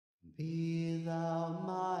Be thou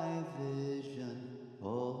my vision,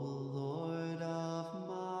 O Lord of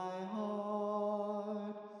my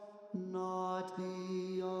heart, not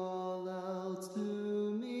be all else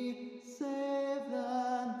to me, save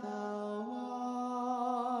that thou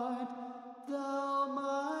art. Thou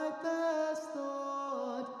my best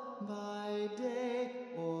thought, by day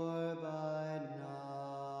or by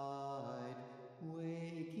night,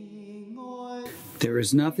 waking or... There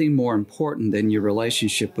is nothing more important than your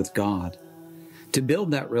relationship with God. To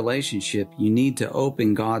build that relationship, you need to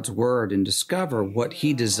open God's Word and discover what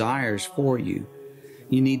He desires for you.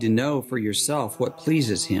 You need to know for yourself what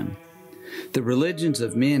pleases Him. The religions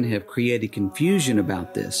of men have created confusion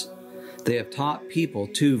about this. They have taught people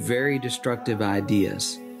two very destructive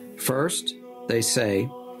ideas. First, they say,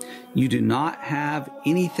 you do not have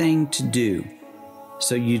anything to do,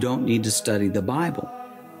 so you don't need to study the Bible.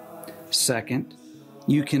 Second,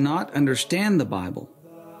 you cannot understand the Bible,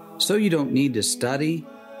 so you don't need to study,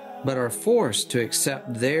 but are forced to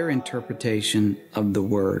accept their interpretation of the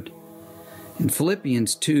Word. In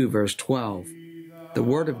Philippians 2, verse 12, the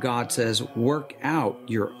Word of God says, work out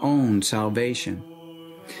your own salvation.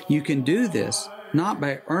 You can do this not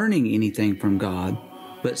by earning anything from God,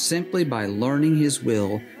 but simply by learning His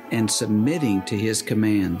will and submitting to His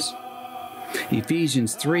commands.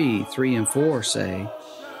 Ephesians 3 and 4 say,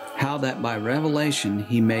 how that by revelation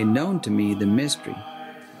He made known to me the mystery,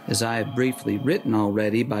 as I have briefly written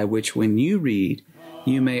already, by which when you read,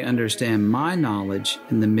 you may understand my knowledge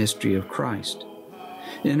in the mystery of Christ.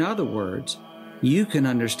 In other words, you can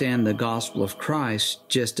understand the gospel of Christ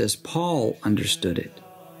just as Paul understood it.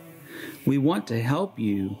 We want to help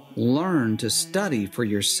you learn to study for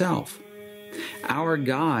yourself. Our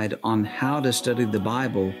guide on how to study the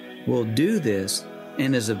Bible will do this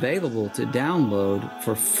and is available to download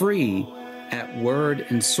for free at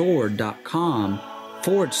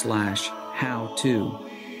wordandsword.com/how-to.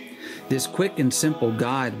 This quick and simple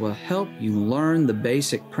guide will help you learn the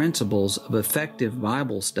basic principles of effective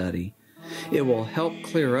Bible study. It will help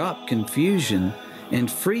clear up confusion and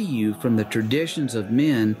free you from the traditions of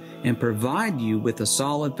men and provide you with a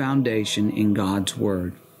solid foundation in God's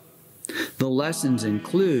Word. The lessons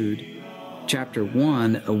include Chapter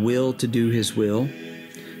 1, a will to do His will.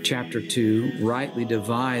 Chapter 2, rightly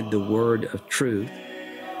divide the word of truth.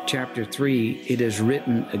 Chapter 3, it is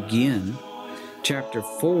written again. Chapter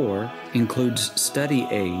 4 includes study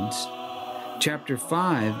aids. Chapter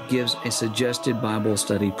 5 gives a suggested Bible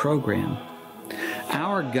study program.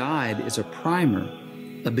 Our guide is a primer,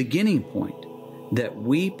 a beginning point that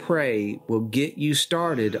we pray will get you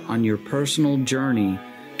started on your personal journey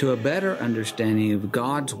to a better understanding of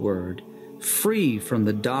God's Word, free from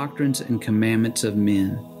the doctrines and commandments of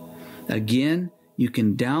men. Again, you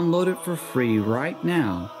can download it for free right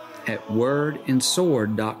now at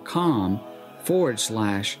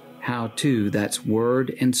wordandsword.com/how-to. That's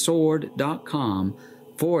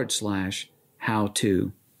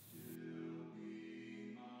wordandsword.com/how-to.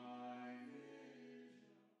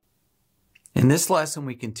 In this lesson,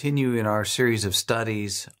 we continue in our series of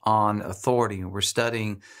studies on authority. We're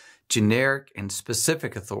studying generic and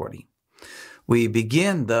specific authority. We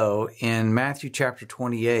begin, though, in Matthew chapter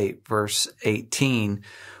 28, verse 18,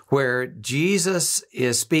 where Jesus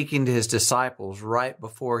is speaking to His disciples right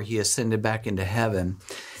before He ascended back into heaven.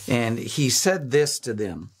 And He said this to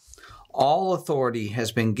them, all authority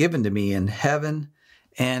has been given to me in heaven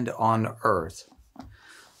and on earth.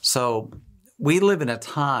 So we live in a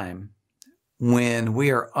time when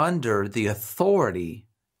we are under the authority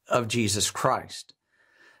of Jesus Christ,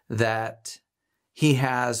 that He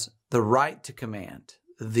has the right to command,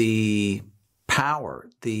 the power,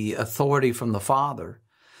 the authority from the Father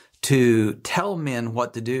to tell men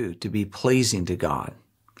what to do to be pleasing to God,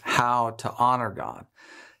 how to honor God,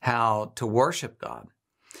 how to worship God.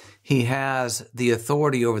 He has the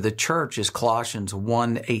authority over the church, as Colossians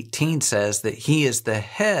 1:18 says, that He is the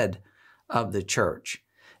head of the church.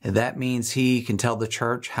 And that means He can tell the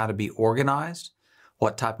church how to be organized,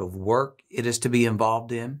 what type of work it is to be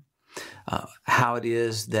involved in, how it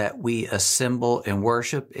is that we assemble and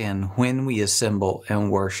worship, and when we assemble and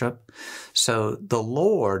worship. So the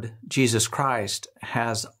Lord, Jesus Christ,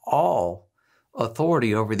 has all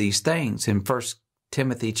authority over these things. In 1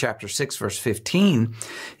 Timothy chapter 6, verse 15,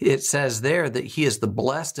 it says there that He is the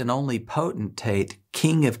blessed and only potentate,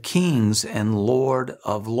 King of kings and Lord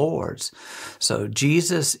of lords. So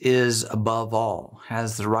Jesus is above all,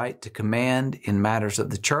 has the right to command in matters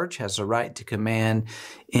of the church, has the right to command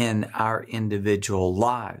in our individual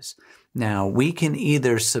lives. Now, we can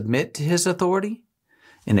either submit to His authority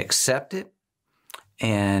and accept it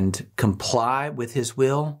and comply with His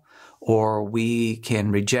will, or we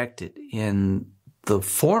can reject it. In the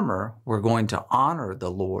former, we're going to honor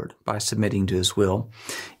the Lord by submitting to his will.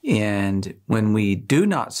 And when we do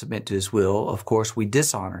not submit to his will, of course, we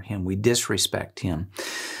dishonor him, we disrespect him.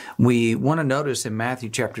 We want to notice in Matthew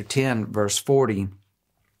chapter 10, verse 40,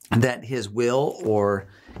 that his will or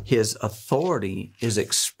his authority is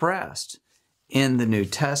expressed in the New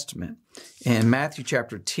Testament. In Matthew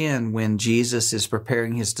chapter 10, when Jesus is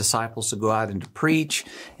preparing his disciples to go out and to preach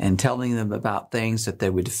and telling them about things that they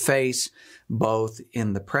would face, both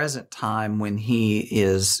in the present time when he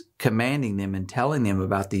is commanding them and telling them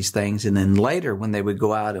about these things, and then later when they would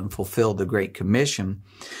go out and fulfill the Great Commission,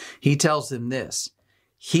 he tells them this: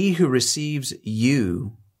 "He who receives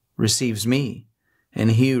you receives me,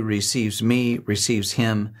 and he who receives me receives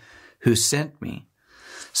him who sent me."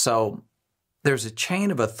 So there's a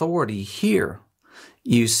chain of authority here.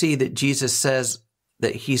 You see that Jesus says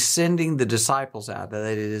that he's sending the disciples out,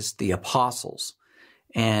 that it is the apostles,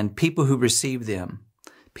 and people who receive them,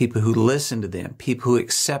 people who listen to them, people who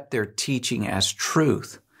accept their teaching as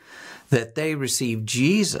truth, that they receive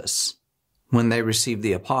Jesus when they receive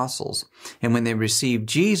the apostles. And when they receive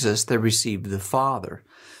Jesus, they receive the Father.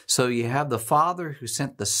 So you have the Father who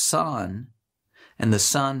sent the Son, and the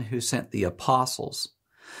Son who sent the apostles.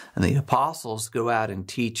 And the apostles go out and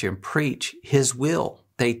teach and preach his will.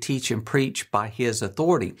 They teach and preach by his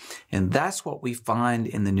authority. And that's what we find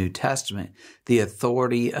in the New Testament, the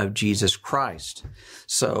authority of Jesus Christ.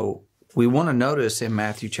 So we want to notice in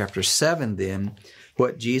Matthew chapter 7 then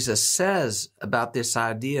what Jesus says about this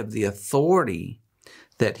idea of the authority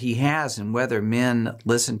that he has, and whether men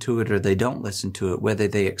listen to it or they don't listen to it, whether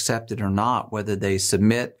they accept it or not, whether they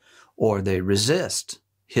submit or they resist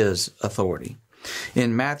his authority.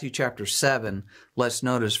 In Matthew chapter 7, let's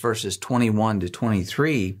notice verses 21 to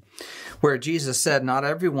 23, where Jesus said, "Not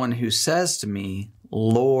everyone who says to me,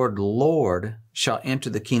 'Lord, Lord,' shall enter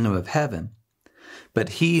the kingdom of heaven, but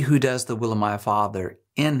he who does the will of my Father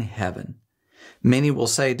in heaven. Many will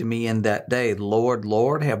say to me in that day, 'Lord,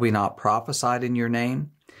 Lord, have we not prophesied in your name,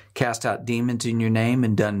 cast out demons in your name,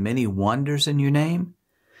 and done many wonders in your name?'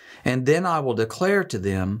 And then I will declare to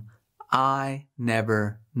them, 'I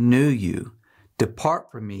never knew you.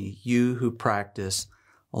 Depart from me, you who practice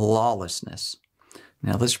lawlessness.'"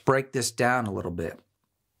 Now let's break this down a little bit.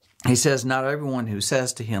 He says, not everyone who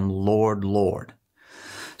says to him, "Lord, Lord."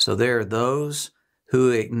 So there are those who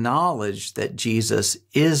acknowledge that Jesus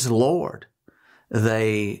is Lord.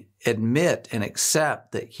 They admit and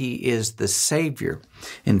accept that he is the Savior.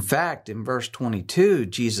 In fact, in verse 22,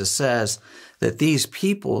 Jesus says that these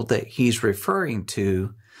people that he's referring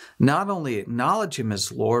to not only acknowledge him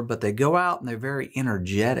as Lord, but they go out and they're very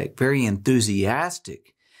energetic, very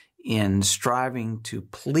enthusiastic in striving to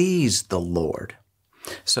please the Lord.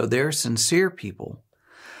 So they're sincere people.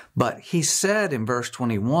 But he said in verse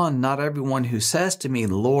 21, not everyone who says to me,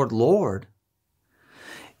 "Lord, Lord,"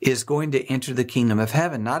 is going to enter the kingdom of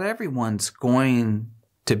heaven. Not everyone's going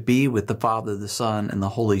to be with the Father, the Son, and the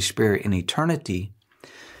Holy Spirit in eternity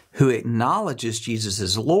who acknowledges Jesus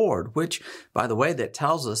as Lord, which, by the way, that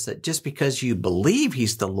tells us that just because you believe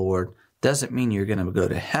he's the Lord doesn't mean you're going to go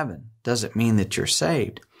to heaven, doesn't mean that you're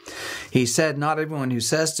saved. He said, not everyone who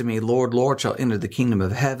says to me, "Lord, Lord," shall enter the kingdom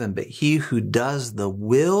of heaven, but he who does the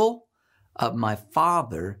will of my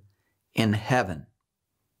Father in heaven.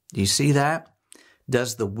 Do you see that?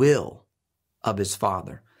 Does the will of his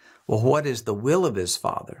Father. Well, what is the will of his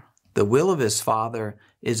Father? The will of his Father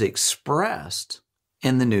is expressed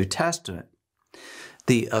in the New Testament.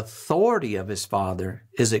 The authority of his Father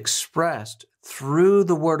is expressed through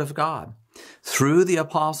the Word of God, through the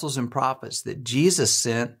apostles and prophets that Jesus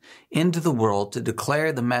sent into the world to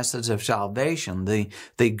declare the message of salvation,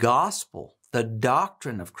 the gospel, the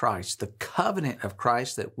doctrine of Christ, the covenant of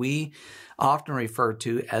Christ that we often refer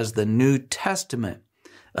to as the New Testament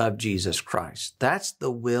of Jesus Christ. That's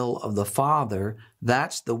the will of the Father.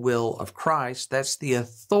 That's the will of Christ. That's the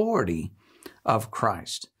authority of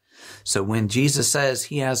Christ. So when Jesus says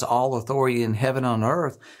he has all authority in heaven and on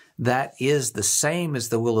earth, that is the same as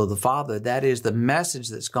the will of the Father. That is the message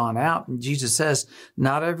that's gone out. And Jesus says,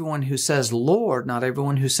 not everyone who says Lord, not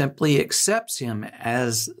everyone who simply accepts him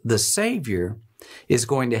as the Savior is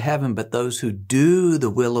going to heaven, but those who do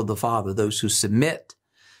the will of the Father, those who submit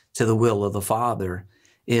to the will of the Father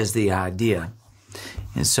is the idea.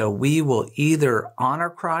 And so we will either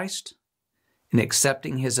honor Christ in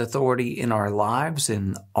accepting his authority in our lives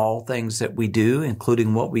in all things that we do,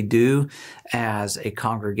 including what we do as a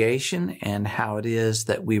congregation and how it is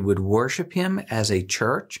that we would worship him as a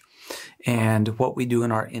church and what we do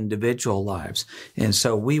in our individual lives. And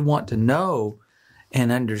so we want to know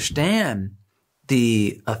and understand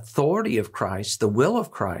the authority of Christ, the will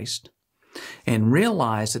of Christ, and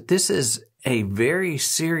realize that this is a very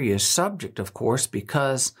serious subject, of course,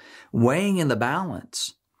 because weighing in the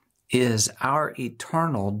balance is our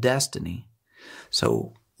eternal destiny.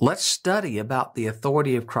 So let's study about the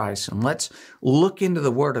authority of Christ, and let's look into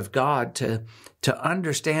the Word of God to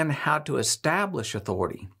understand how to establish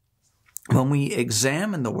authority. When we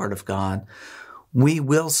examine the Word of God, we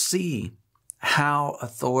will see how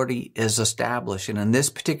authority is established. And in this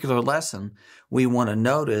particular lesson, we want to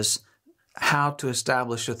notice how to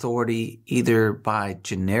establish authority either by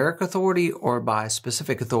generic authority or by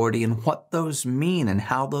specific authority, and what those mean and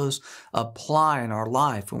how those apply in our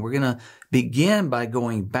life. And we're going to begin by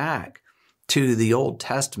going back to the Old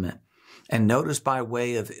Testament and notice, by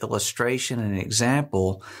way of illustration and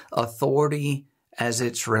example, authority as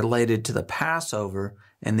it's related to the Passover,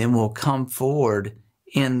 and then we'll come forward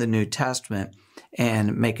in the New Testament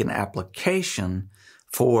and make an application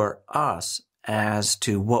for us as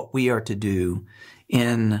to what we are to do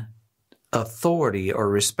in authority or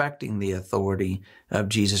respecting the authority of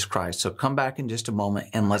Jesus Christ. So come back in just a moment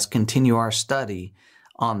and let's continue our study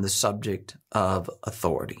on the subject of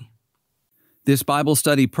authority. This Bible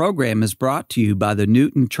study program is brought to you by the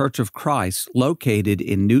Newton Church of Christ, located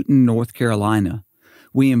in Newton, North Carolina.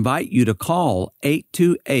 We invite you to call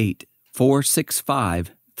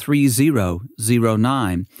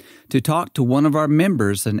 828-465-3009 to talk to one of our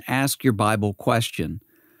members and ask your Bible question.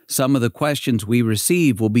 Some of the questions we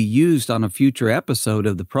receive will be used on a future episode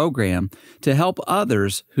of the program to help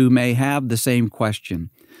others who may have the same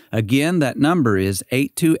question. Again, that number is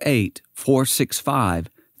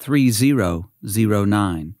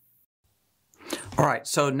 828-465-3009. All right,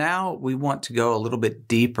 so now we want to go a little bit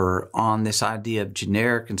deeper on this idea of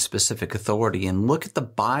generic and specific authority and look at the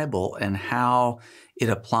Bible and how it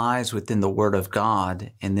applies within the Word of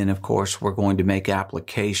God. And then, of course, we're going to make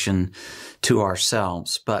application to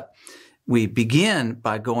ourselves. But we begin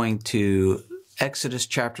by going to Exodus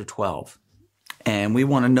chapter 12. And we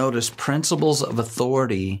want to notice principles of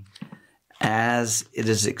authority as it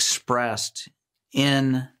is expressed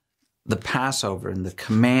in the Passover and the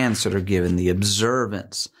commands that are given, the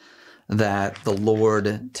observance that the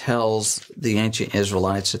Lord tells the ancient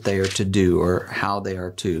Israelites that they are to do, or how they are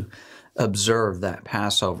to observe that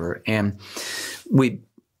Passover. And we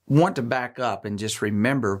want to back up and just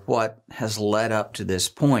remember what has led up to this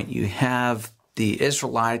point. You have the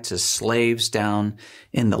Israelites as slaves down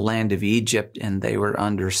in the land of Egypt, and they were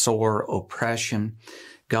under sore oppression.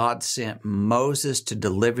 God sent Moses to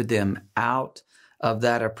deliver them out of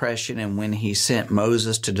that oppression. And when he sent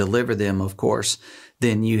Moses to deliver them, of course,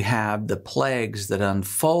 then you have the plagues that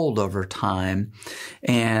unfold over time.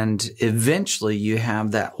 And eventually you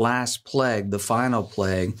have that last plague, the final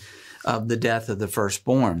plague of the death of the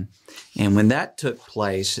firstborn. And when that took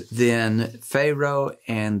place, then Pharaoh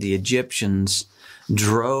and the Egyptians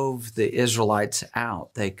drove the Israelites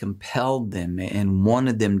out. They compelled them and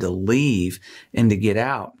wanted them to leave and to get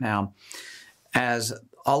out. Now, as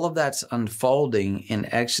all of that's unfolding in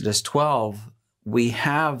Exodus 12, we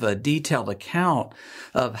have a detailed account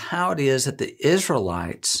of how it is that the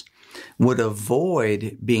Israelites would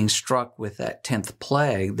avoid being struck with that 10th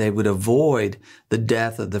plague. They would avoid the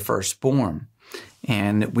death of the firstborn.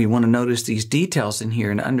 And we want to notice these details in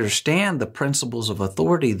here and understand the principles of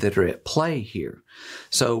authority that are at play here.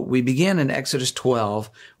 So we begin in Exodus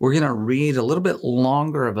 12. We're going to read a little bit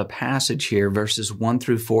longer of a passage here, verses 1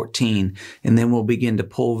 through 14, and then we'll begin to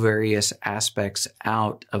pull various aspects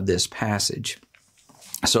out of this passage.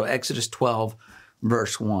 So Exodus 12,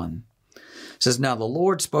 verse 1 says, "Now the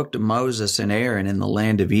Lord spoke to Moses and Aaron in the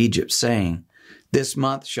land of Egypt, saying, This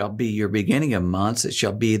month shall be your beginning of months. It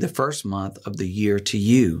shall be the first month of the year to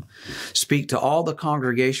you. Speak to all the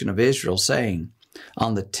congregation of Israel, saying,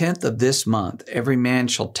 On the 10th of this month, every man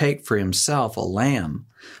shall take for himself a lamb,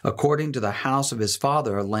 according to the house of his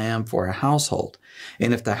father, a lamb for a household.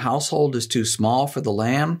 And if the household is too small for the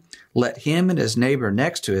lamb, let him and his neighbor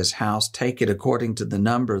next to his house take it according to the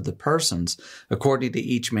number of the persons, according to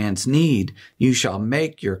each man's need. You shall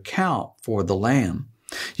make your count for the lamb.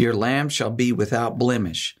 Your lamb shall be without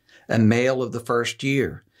blemish, a male of the first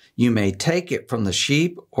year. You may take it from the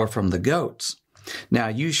sheep or from the goats. Now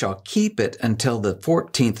you shall keep it until the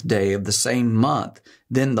 14th day of the same month.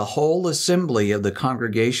 Then the whole assembly of the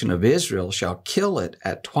congregation of Israel shall kill it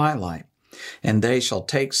at twilight. And they shall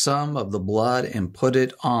take some of the blood and put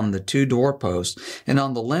it on the 2 doorposts and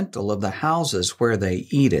on the lintel of the houses where they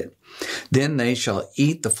eat it. Then they shall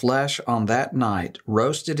eat the flesh on that night,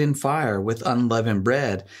 roasted in fire with unleavened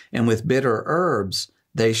bread, and with bitter herbs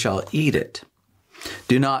they shall eat it.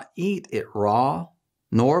 Do not eat it raw,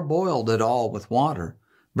 nor boiled at all with water,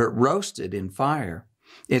 but roasted in fire,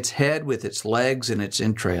 its head with its legs and its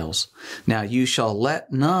entrails. Now you shall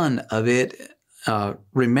let none of it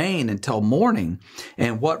remain until morning,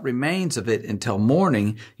 and what remains of it until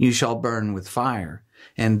morning you shall burn with fire.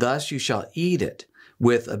 And thus you shall eat it,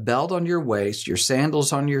 with a belt on your waist, your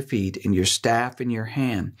sandals on your feet, and your staff in your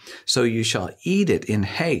hand. So you shall eat it in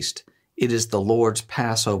haste. It is the Lord's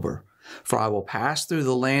Passover. For I will pass through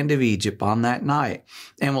the land of Egypt on that night,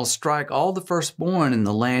 and will strike all the firstborn in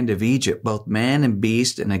the land of Egypt, both man and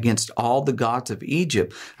beast, and against all the gods of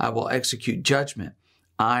Egypt I will execute judgment.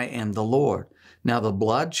 I am the Lord. Now the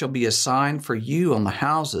blood shall be a sign for you on the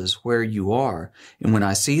houses where you are, and when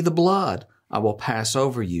I see the blood, I will pass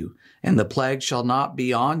over you, and the plague shall not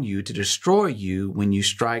be on you to destroy you when you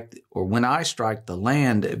strike, or when I strike the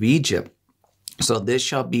land of Egypt. So this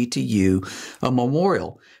shall be to you a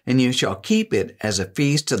memorial, and you shall keep it as a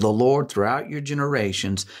feast to the Lord throughout your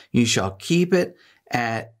generations. You shall keep it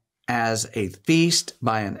as a feast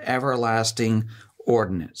by an everlasting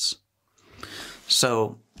ordinance.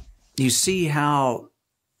 So you see how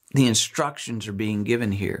the instructions are being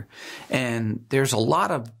given here. And there's a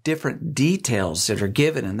lot of different details that are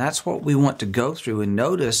given, and that's what we want to go through and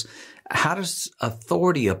notice. How does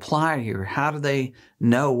authority apply here? How do they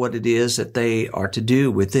know what it is that they are to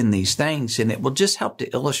do within these things? And it will just help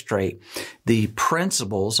to illustrate the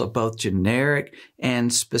principles of both generic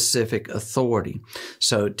and specific authority.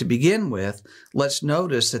 So to begin with, let's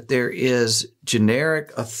notice that there is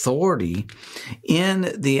generic authority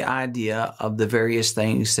in the idea of the various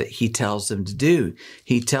things that he tells them to do.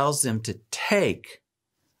 He tells them to take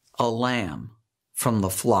a lamb from the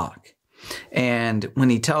flock. And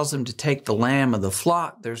when he tells them to take the lamb of the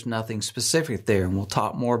flock, there's nothing specific there. And we'll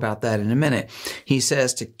talk more about that in a minute. He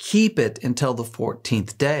says to keep it until the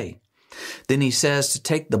 14th day. Then he says to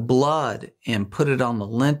take the blood and put it on the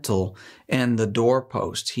lintel and the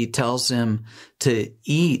doorpost. He tells them to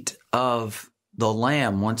eat of the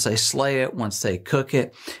lamb once they slay it, once they cook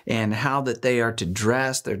it, and how that they are to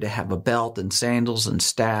dress. They're to have a belt and sandals and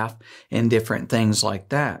staff and different things like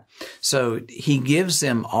that. So he gives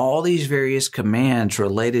them all these various commands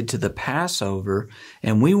related to the Passover,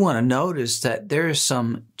 and we want to notice that there is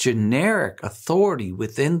some generic authority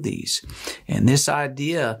within these. And this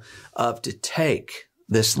idea of to take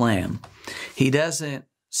this lamb, he doesn't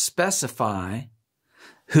specify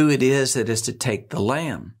who it is that is to take the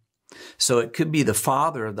lamb. So it could be the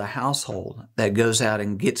father of the household that goes out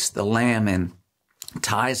and gets the lamb and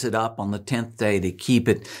ties it up on the 10th day to keep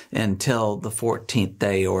it until the 14th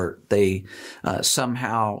day, or they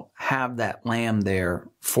somehow have that lamb there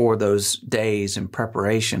for those days in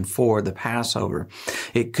preparation for the Passover.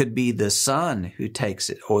 It could be the son who takes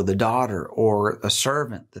it, or the daughter, or a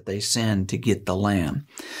servant that they send to get the lamb.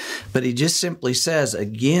 But he just simply says,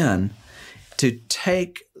 again, to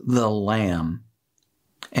take the lamb.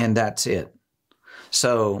 And that's it.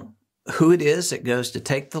 So who it is that goes to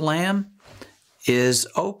take the lamb is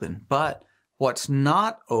open. But what's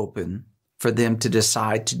not open for them to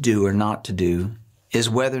decide to do or not to do is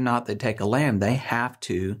whether or not they take a lamb. They have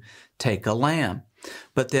to take a lamb.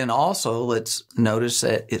 But then also let's notice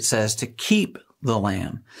that it says to keep the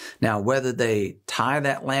lamb. Now, whether they tie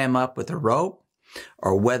that lamb up with a rope,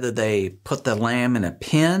 or whether they put the lamb in a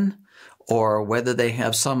pen, or whether they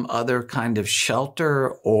have some other kind of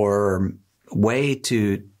shelter or way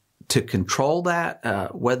to control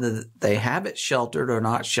that, whether they have it sheltered or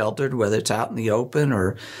not sheltered, whether it's out in the open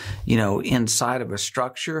or, inside of a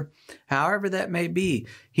structure, however that may be,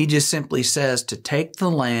 he just simply says to take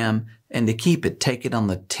the lamb and to keep it. Take it on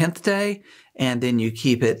the 10th day, and then you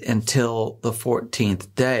keep it until the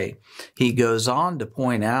 14th day. He goes on to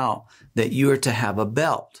point out that you are to have a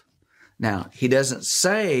belt. Now, he doesn't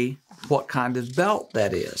say what kind of belt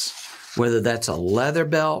that is, whether that's a leather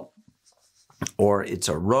belt or it's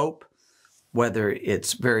a rope, whether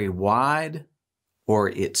it's very wide or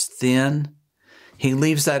it's thin. He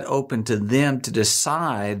leaves that open to them to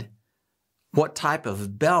decide what type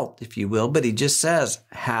of belt, if you will, but he just says,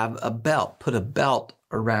 have a belt, put a belt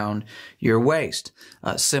around your waist,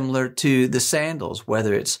 similar to the sandals,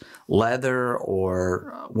 whether it's leather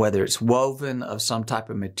or whether it's woven of some type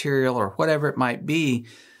of material or whatever it might be.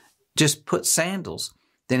 Just put sandals.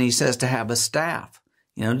 Then he says to have a staff.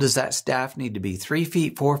 Does that staff need to be 3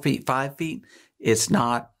 feet, 4 feet, 5 feet? It's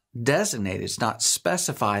not designated. It's not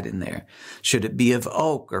specified in there. Should it be of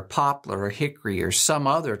oak or poplar or hickory or some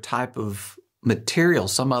other type of material,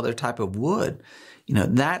 some other type of wood?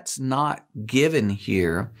 That's not given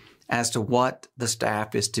here as to what the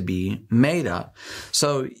staff is to be made of.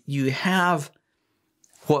 So you have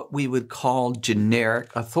what we would call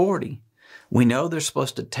generic authority. We know they're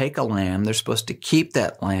supposed to take a lamb. They're supposed to keep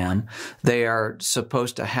that lamb. They are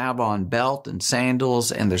supposed to have on belt and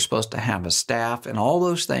sandals, and they're supposed to have a staff and all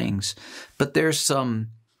those things. But there's some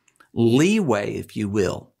leeway, if you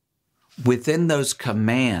will, within those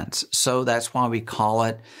commands. So that's why we call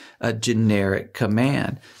it a generic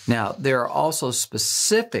command. Now, there are also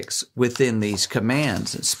specifics within these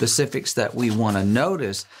commands, and specifics that we want to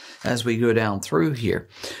notice as we go down through here.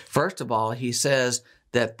 First of all, he says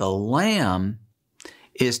that the lamb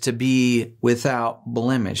is to be without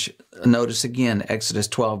blemish. Notice again, Exodus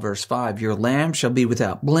 12, verse 5, your lamb shall be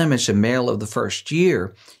without blemish, a male of the first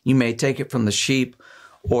year. You may take it from the sheep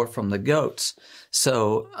or from the goats.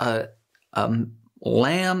 So,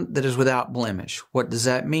 lamb that is without blemish. What does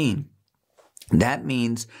that mean? That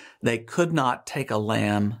means they could not take a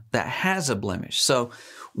lamb that has a blemish. So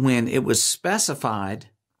when it was specified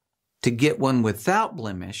to get one without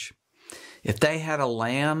blemish, if they had a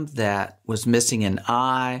lamb that was missing an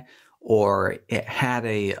eye, or it had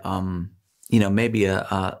maybe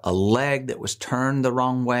a leg that was turned the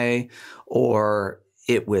wrong way, or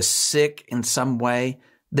it was sick in some way,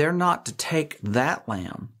 they're not to take that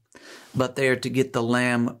lamb, but they are to get the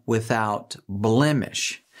lamb without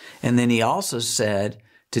blemish. And then he also said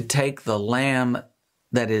to take the lamb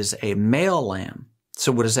that is a male lamb.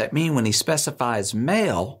 So what does that mean? When he specifies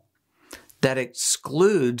male, that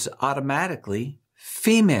excludes automatically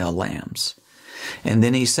female lambs. And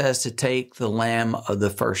then he says to take the lamb of the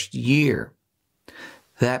first year.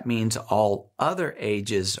 That means all other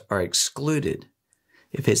ages are excluded.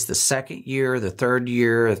 If it's the second year, the third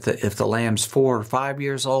year, if the lamb's 4 or 5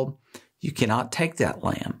 years old, you cannot take that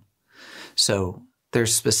lamb. So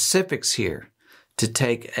there's specifics here to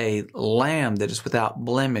take a lamb that is without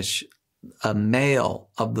blemish, a male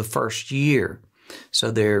of the first year.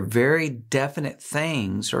 So there are very definite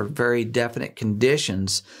things or very definite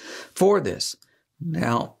conditions for this.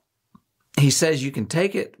 Now, he says you can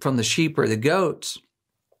take it from the sheep or the goats.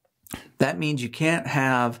 That means you can't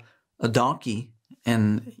have a donkey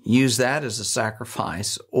and use that as a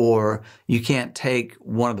sacrifice, or you can't take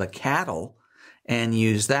one of the cattle and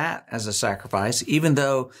use that as a sacrifice, even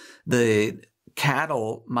though the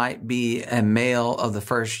cattle might be a male of the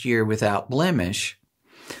first year without blemish.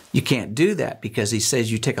 You can't do that because he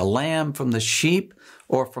says you take a lamb from the sheep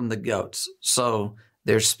or from the goats. So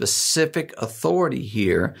there's specific authority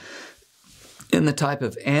here in the type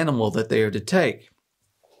of animal that they are to take.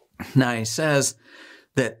 Now he says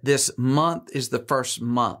that this month is the first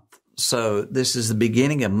month. So this is the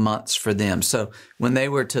beginning of months for them. So when they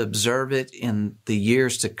were to observe it in the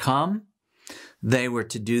years to come, they were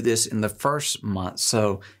to do this in the first month.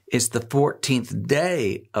 So it's the 14th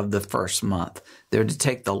day of the first month. They're to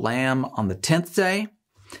take the lamb on the 10th day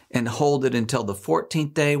and hold it until the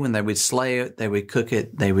 14th day when they would slay it, they would cook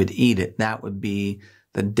it, they would eat it. That would be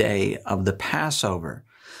the day of the Passover.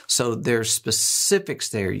 So there's specifics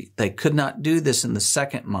there. They could not do this in the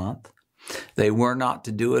second month. They were not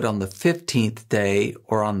to do it on the 15th day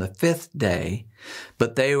or on the 5th day,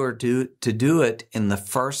 but they were to do it in the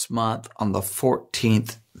first month on the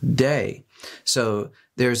 14th day. So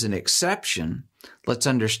there's an exception. Let's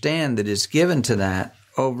understand that is given to that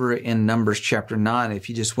over in Numbers chapter 9. If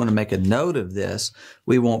you just want to make a note of this,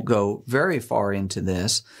 we won't go very far into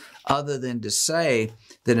this, other than to say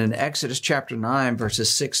that in Exodus chapter 9,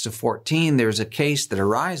 verses 6 to 14, there's a case that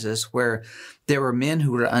arises where there were men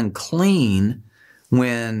who were unclean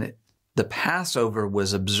when the Passover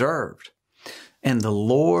was observed. And the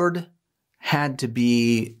Lord had to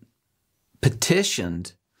be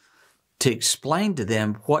petitioned to explain to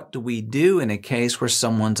them, what do we do in a case where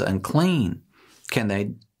someone's unclean? Can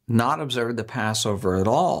they not observe the Passover at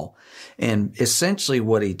all? And essentially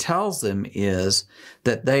what he tells them is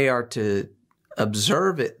that they are to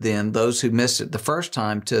observe it then, those who missed it the first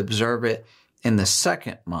time, to observe it in the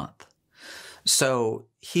second month. So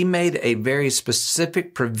he made a very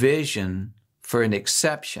specific provision for an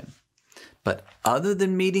exception. But other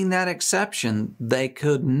than meeting that exception, they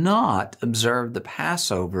could not observe the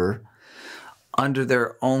Passover under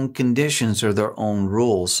their own conditions or their own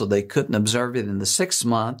rules. So they couldn't observe it in the 6th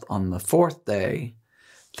month, on the 4th day,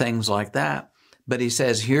 things like that. But he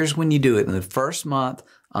says, here's when you do it: in the first month,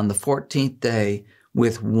 on the 14th day,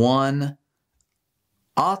 with one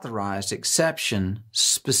authorized exception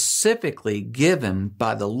specifically given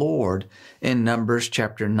by the Lord in Numbers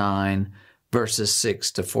chapter 9, verses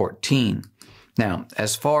 6 to 14. Now,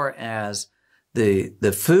 as far as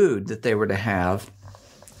the food that they were to have,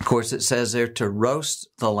 of course, it says they're to roast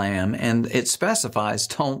the lamb, and it specifies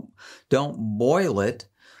don't boil it,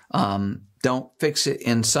 don't fix it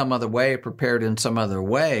in some other way, prepare it in some other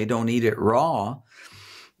way, don't eat it raw.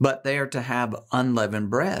 but they are to have unleavened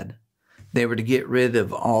bread. They were to get rid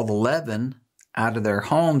of all the leaven out of their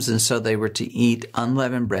homes, and so they were to eat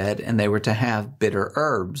unleavened bread, and they were to have bitter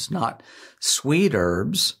herbs, not sweet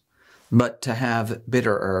herbs, but to have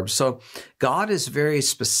bitter herbs. So God is very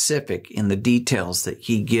specific in the details that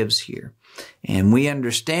he gives here. And we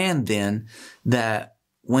understand then that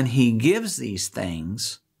when he gives these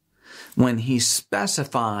things, when he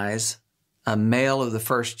specifies a male of the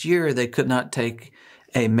first year, they could not take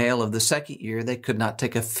a male of the second year. They could not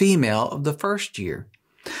take a female of the first year.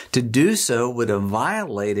 To do so would have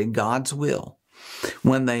violated God's will.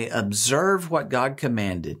 When they observed what God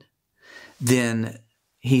commanded, then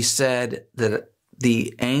he said that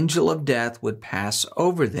the angel of death would pass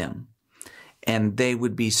over them and they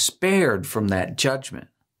would be spared from that judgment.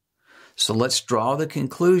 So let's draw the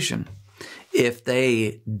conclusion. If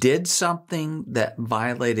they did something that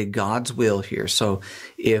violated God's will here, so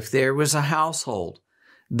if there was a household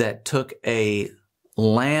that took a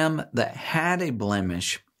lamb that had a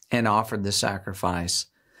blemish and offered the sacrifice,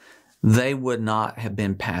 they would not have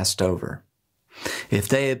been passed over. If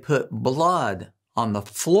they had put blood on the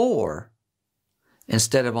floor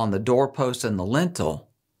instead of on the doorpost and the lintel,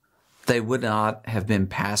 they would not have been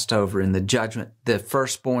passed over in the judgment. The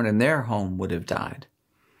firstborn in their home would have died.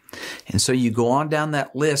 And so you go on down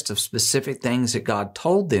that list of specific things that God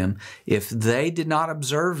told them. If they did not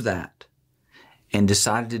observe that and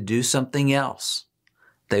decided to do something else,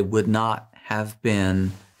 they would not have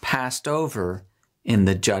been passed over in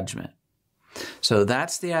the judgment. So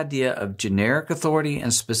that's the idea of generic authority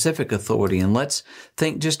and specific authority. And let's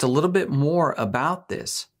think just a little bit more about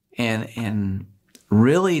this and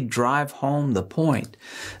really drive home the point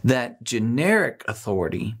that generic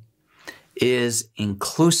authority is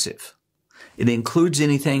inclusive. It includes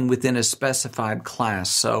anything within a specified class.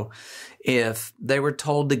 So if they were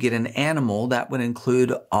told to get an animal, that would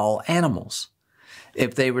include all animals.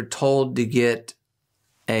 If they were told to get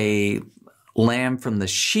a lamb from the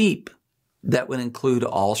sheep, that would include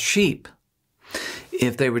all sheep.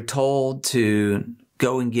 If they were told to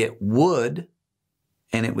go and get wood,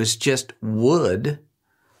 and it was just wood,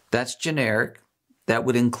 that's generic. That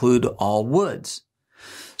would include all woods.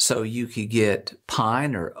 So you could get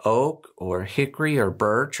pine or oak or hickory or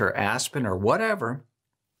birch or aspen or whatever,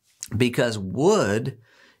 because wood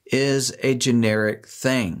is a generic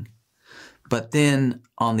thing. But then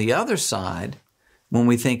on the other side, when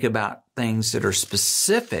we think about things that are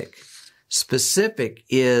specific, specific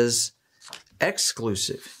is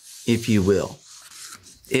exclusive, if you will.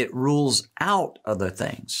 It rules out other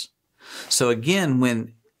things. So again,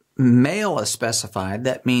 when male is specified,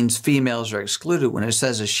 that means females are excluded. When it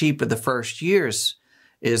says a sheep of the first years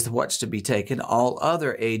is what's to be taken, all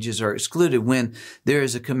other ages are excluded. When there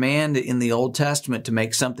is a command in the Old Testament to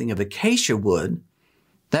make something of acacia wood,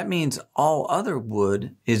 that means all other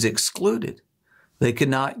wood is excluded. They could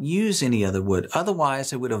not use any other wood.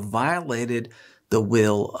 Otherwise, it would have violated the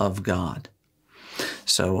will of God.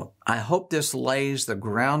 So I hope this lays the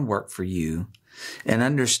groundwork for you in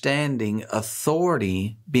understanding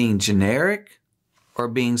authority being generic or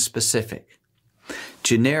being specific.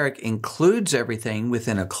 Generic includes everything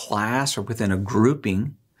within a class or within a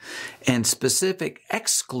grouping, and specific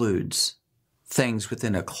excludes things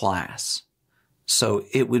within a class. So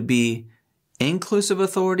it would be inclusive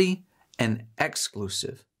authority and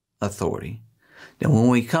exclusive authority. Now, when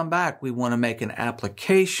we come back, we want to make an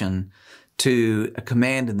application to a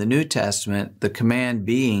command in the New Testament, the command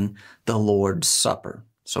being the Lord's Supper.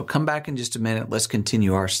 So come back in just a minute. Let's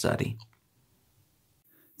continue our study.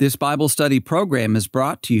 This Bible study program is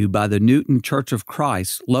brought to you by the Newton Church of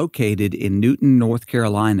Christ, located in Newton, North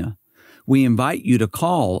Carolina. We invite you to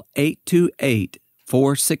call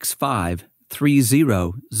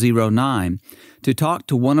 828-465-3009 to talk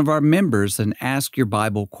to one of our members and ask your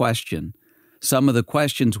Bible question. Some of the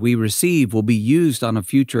questions we receive will be used on a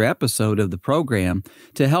future episode of the program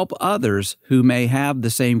to help others who may have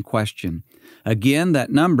the same question. Again,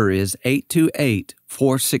 that number is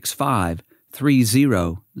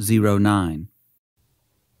 828-465-3009.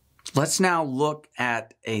 Let's now look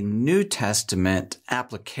at a New Testament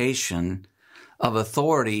application of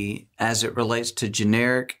authority as it relates to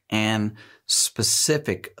generic and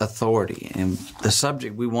specific authority. And the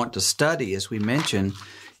subject we want to study, as we mentioned,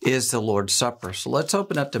 is the Lord's Supper. So let's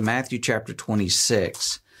open up to Matthew chapter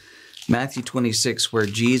 26. Matthew 26, where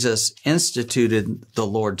Jesus instituted the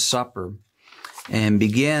Lord's Supper, and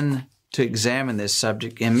begin to examine this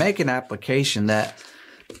subject and make an application that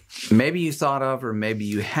maybe you thought of or maybe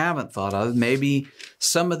you haven't thought of. Maybe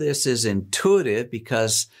some of this is intuitive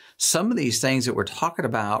because some of these things that we're talking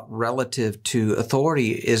about relative to authority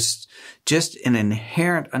is just an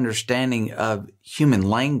inherent understanding of human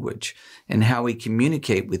language and how we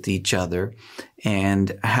communicate with each other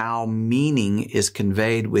and how meaning is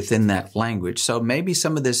conveyed within that language. So maybe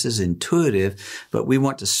some of this is intuitive, but we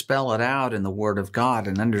want to spell it out in the Word of God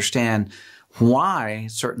and understand why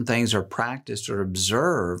certain things are practiced or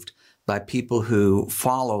observed by people who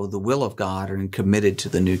follow the will of God and are committed to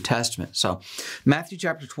the New Testament. So Matthew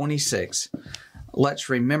chapter 26, let's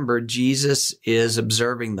remember Jesus is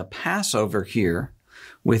observing the Passover here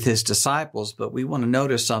with his disciples, but we want to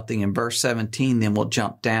notice something in verse 17, then we'll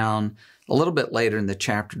jump down a little bit later in the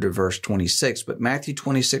chapter to verse 26. But Matthew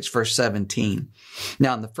 26, verse 17.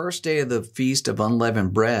 Now, on the first day of the feast of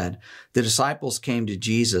unleavened bread, the disciples came to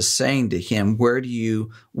Jesus, saying to him, "Where do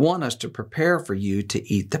you want us to prepare for you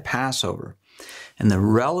to eat the Passover?" And the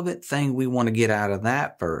relevant thing we want to get out of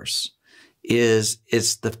that verse is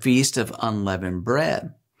it's the feast of unleavened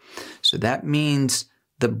bread. So that means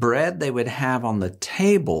the bread they would have on the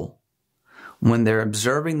table when they're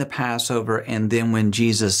observing the Passover and then when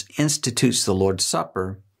Jesus institutes the Lord's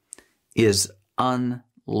Supper is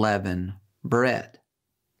unleavened bread.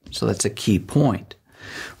 So that's a key point.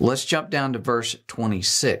 Let's jump down to verse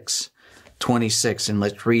 26, and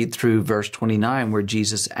let's read through verse 29 where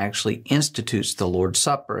Jesus actually institutes the Lord's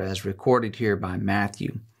Supper as recorded here by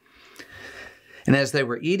Matthew. And as they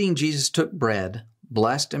were eating, Jesus took bread,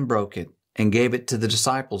 blessed and broke it, and gave it to the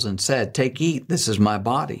disciples and said, "Take, eat, this is my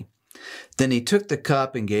body." Then he took the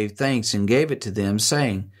cup and gave thanks and gave it to them,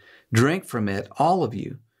 saying, "Drink from it, all of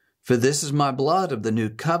you, for this is my blood of the new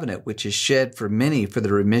covenant, which is shed for many for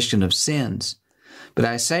the remission of sins. But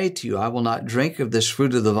I say to you, I will not drink of this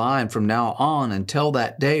fruit of the vine from now on until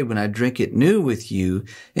that day when I drink it new with you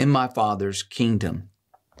in my Father's kingdom."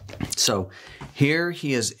 So here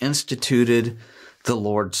he has instituted the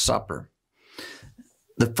Lord's Supper.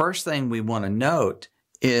 The first thing we want to note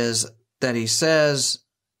is that he says,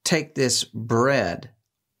 "Take this bread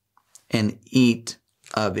and eat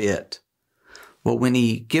of it." Well, when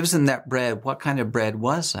he gives them that bread, what kind of bread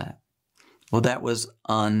was that? Well, that was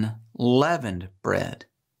unleavened bread.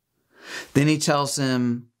 Then he tells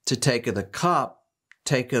them to take of the cup,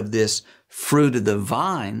 take of this fruit of the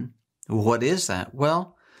vine. What is that?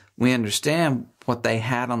 Well, we understand what they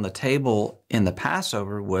had on the table in the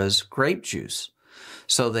Passover was grape juice.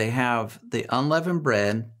 So they have the unleavened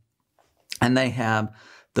bread and they have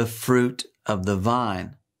the fruit of the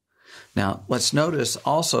vine. Now, let's notice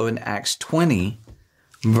also in Acts 20,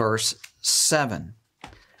 verse 7.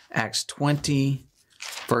 Acts 20,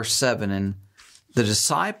 verse 7. And the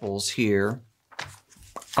disciples here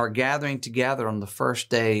are gathering together on the first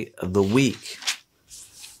day of the week.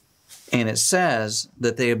 And it says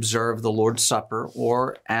that they observe the Lord's Supper,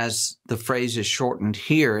 or as the phrase is shortened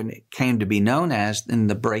here, and it came to be known as in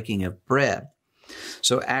the breaking of bread.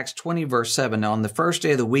 So Acts 20, verse 7, "Now on the first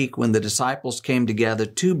day of the week, when the disciples came together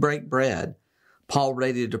to break bread, Paul,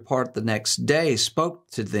 ready to depart the next day, spoke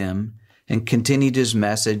to them and continued his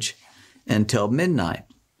message until midnight."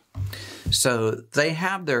 So they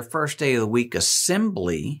have their first day of the week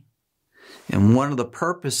assembly, and one of the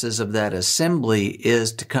purposes of that assembly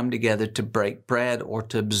is to come together to break bread or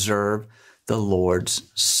to observe the Lord's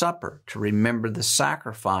Supper, to remember the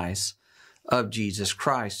sacrifice of Jesus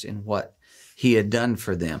Christ and what he had done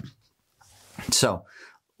for them. So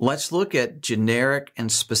let's look at generic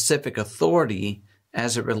and specific authority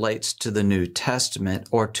as it relates to the New Testament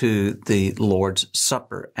or to the Lord's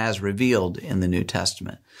Supper as revealed in the New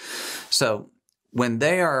Testament. So when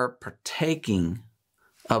they are partaking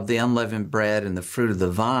of the unleavened bread and the fruit of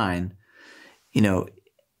the vine,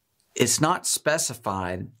 it's not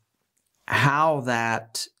specified how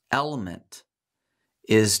that element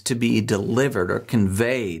is to be delivered or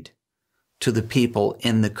conveyed to the people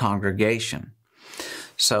in the congregation.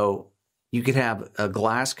 So you could have a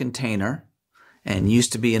glass container, and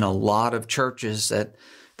used to be in a lot of churches that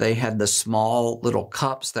they had the small little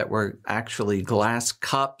cups that were actually glass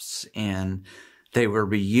cups, and they were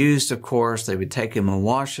reused, of course. They would take them and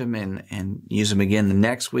wash them and use them again the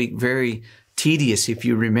next week. Very tedious if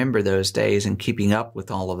you remember those days and keeping up with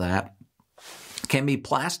all of that. It can be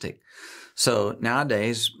plastic. So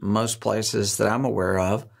nowadays, most places that I'm aware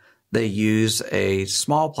of, they use a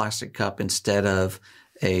small plastic cup instead of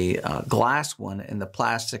a glass one, and the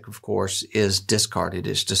plastic, of course, is discarded,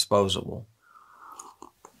 is disposable.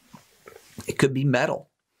 It could be metal.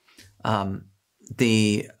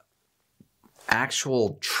 The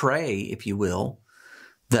actual tray, if you will,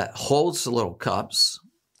 that holds the little cups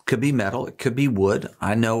could be metal. It could be wood.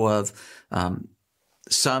 I know of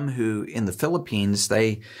some who in the Philippines,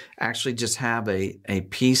 they actually just have a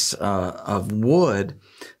piece of wood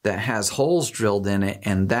that has holes drilled in it,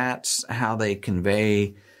 and that's how they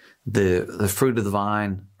convey the fruit of the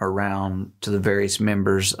vine around to the various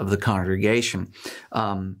members of the congregation.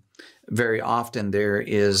 Very often there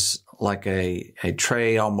is like a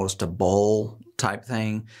tray, almost a bowl type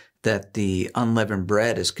thing, that the unleavened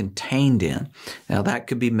bread is contained in. Now that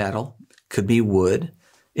could be metal, could be wood,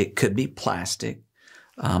 it could be plastic,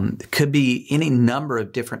 it could be any number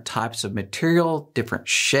of different types of material, different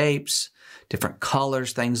shapes, different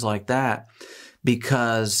colors, things like that,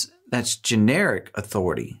 because that's generic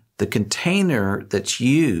authority. The container that's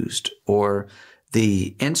used or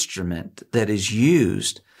the instrument that is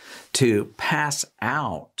used to pass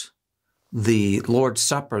out the Lord's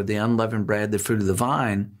Supper, the unleavened bread, the fruit of the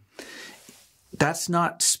vine, that's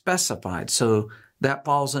not specified. So that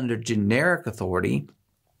falls under generic authority,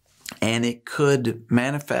 and it could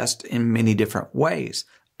manifest in many different ways.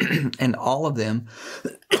 And all of them,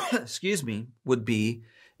 would be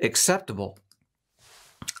acceptable.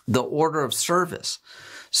 The order of service.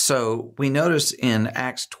 So we notice in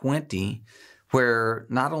Acts 20, where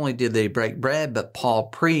not only did they break bread, but Paul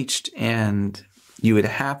preached, and you would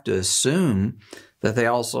have to assume that they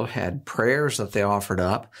also had prayers that they offered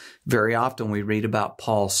up. Very often we read about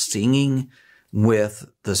Paul singing with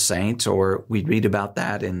the saints, or we read about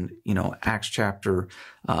that in, Acts chapter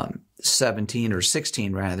 17 or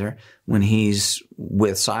 16 rather, when he's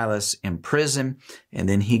with Silas in prison, and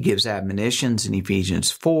then he gives admonitions in Ephesians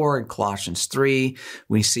 4 and Colossians 3.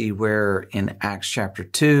 We see where in Acts chapter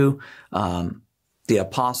 2, the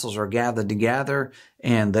apostles are gathered together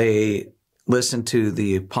and they listen to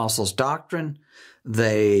the apostles' doctrine.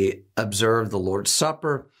 They observe the Lord's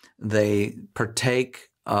Supper. They partake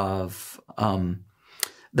of,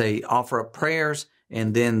 they offer up prayers,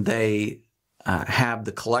 and then they have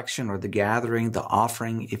the collection or the gathering, the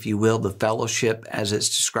offering, if you will, the fellowship as it's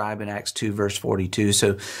described in Acts 2 verse 42.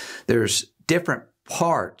 So there's different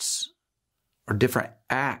parts or different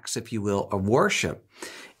acts, if you will, of worship.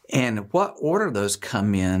 And what order those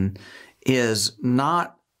come in is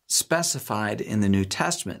not specified in the New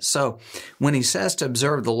Testament. So when he says to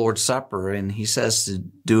observe the Lord's Supper and he says to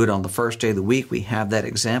do it on the first day of the week, we have that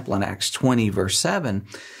example in Acts 20 verse 7.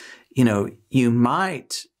 You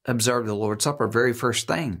might observe the Lord's Supper very first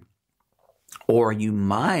thing, or you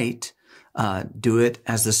might do it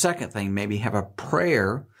as the second thing, maybe have a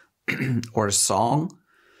prayer or a song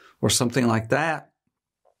or something like that,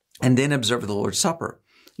 and then observe the Lord's Supper.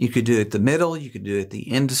 You could do it at the middle, you could do it at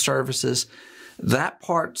the end of services. That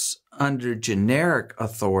part's under generic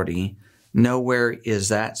authority. Nowhere is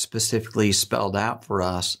that specifically spelled out for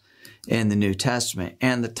us in the New Testament,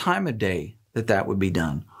 and the time of day that would be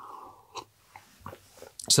done.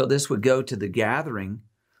 So this would go to the gathering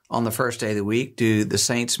on the first day of the week. Do the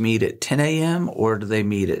saints meet at 10 a.m. or do they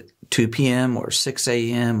meet at 2 p.m. or 6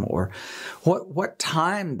 a.m. or what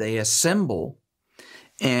time they assemble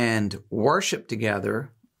and worship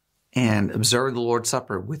together and observe the Lord's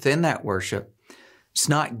Supper? Within that worship, it's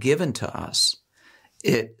not given to us.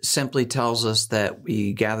 It simply tells us that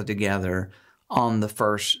we gather together on the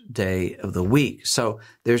first day of the week. So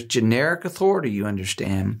there's generic authority, you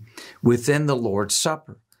understand, within the Lord's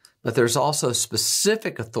Supper. But there's also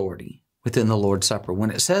specific authority within the Lord's Supper. When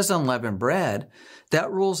it says unleavened bread,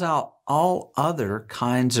 that rules out all other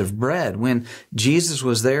kinds of bread. When Jesus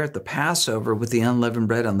was there at the Passover with the unleavened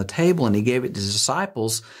bread on the table and he gave it to his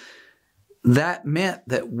disciples, that meant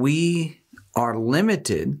that we are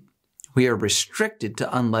limited, we are restricted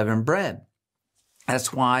to unleavened bread.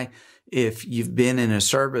 That's why if you've been in a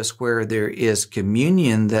service where there is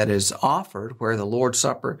communion that is offered, where the Lord's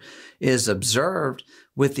Supper is observed,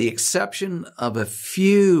 with the exception of a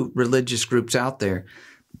few religious groups out there,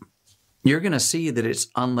 you're going to see that it's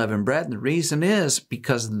unleavened bread. And the reason is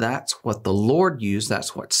because that's what the Lord used.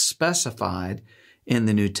 That's what's specified in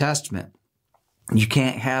the New Testament. You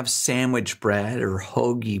can't have sandwich bread or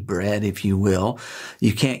hoagie bread, if you will.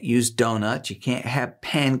 You can't use donuts. You can't have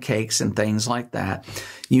pancakes and things like that.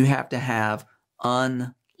 You have to have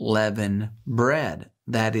unleavened bread.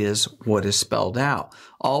 That is what is spelled out.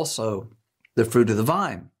 Also, the fruit of the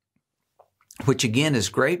vine, which again is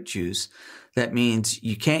grape juice. That means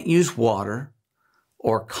you can't use water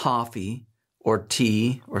or coffee or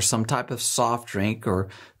tea or some type of soft drink or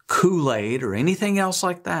Kool-Aid or anything else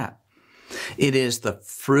like that. It is the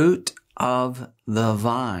fruit of the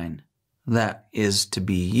vine that is to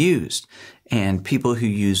be used. And people who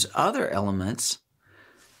use other elements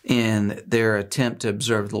in their attempt to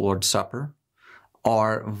observe the Lord's Supper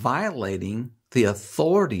are violating the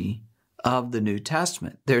authority of the New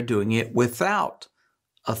Testament. They're doing it without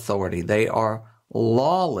authority. They are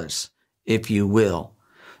lawless, if you will.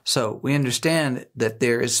 So we understand that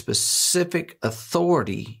there is specific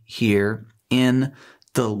authority here in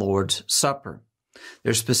the Lord's Supper.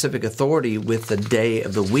 There's specific authority with the day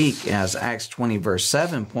of the week, as Acts 20 verse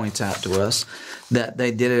 7 points out to us, that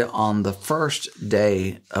they did it on the first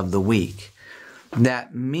day of the week.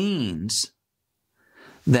 That means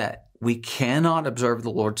that we cannot observe the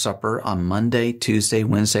Lord's Supper on Monday, Tuesday,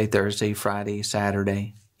 Wednesday, Thursday, Friday,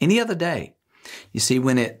 Saturday, any other day. You see,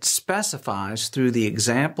 when it specifies through the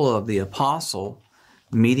example of the apostle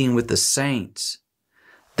meeting with the saints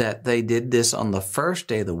that they did this on the first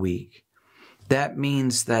day of the week, that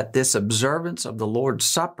means that this observance of the Lord's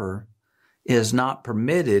Supper is not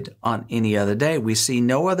permitted on any other day. We see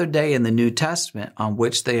no other day in the New Testament on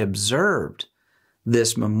which they observed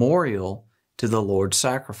this memorial to the Lord's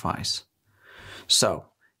sacrifice. So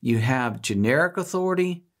you have generic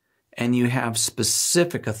authority and you have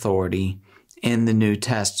specific authority in the New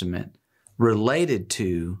Testament related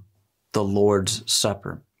to the Lord's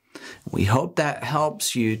Supper. We hope that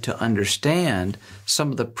helps you to understand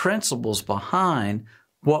some of the principles behind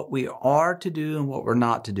what we are to do and what we're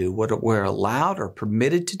not to do, what we're allowed or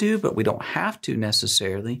permitted to do, but we don't have to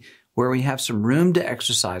necessarily, where we have some room to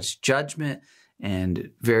exercise judgment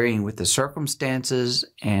and varying with the circumstances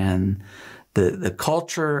and the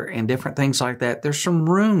culture and different things like that. There's some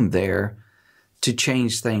room there to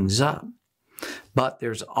change things up. But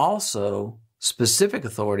there's also specific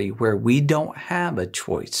authority where we don't have a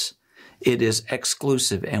choice. It is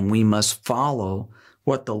exclusive, and we must follow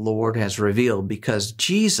what the Lord has revealed, because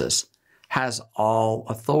Jesus has all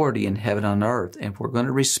authority in heaven and earth. And if we're going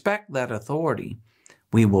to respect that authority,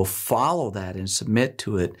 we will follow that and submit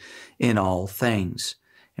to it in all things.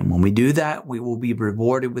 And when we do that, we will be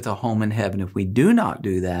rewarded with a home in heaven. If we do not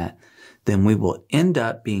do that, then we will end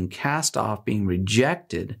up being cast off, being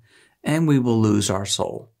rejected, and we will lose our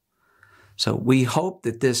soul. So we hope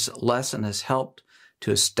that this lesson has helped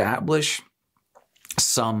to establish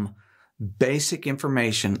some basic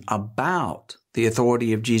information about the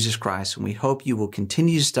authority of Jesus Christ, and we hope you will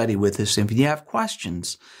continue to study with us. If you have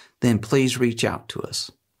questions, then please reach out to us.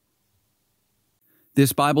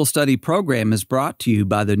 This Bible study program is brought to you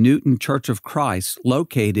by the Newton Church of Christ,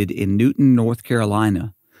 located in Newton, North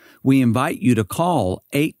Carolina. We invite you to call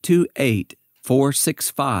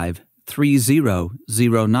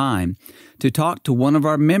 828-465-3009 to talk to one of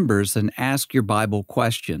our members and ask your Bible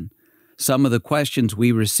question. Some of the questions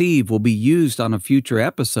we receive will be used on a future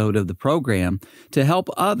episode of the program to help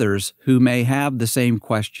others who may have the same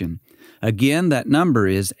question. Again, that number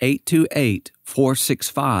is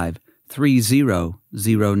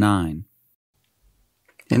 828-465-3009.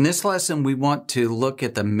 In this lesson, we want to look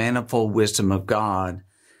at the manifold wisdom of God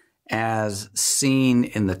as seen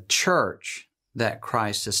in the church that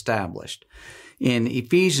Christ established. In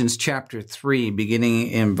Ephesians chapter 3, beginning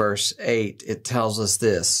in verse 8, it tells us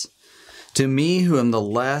this: "To me, who am the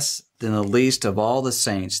less than the least of all the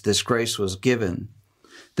saints, this grace was given,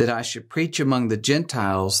 that I should preach among the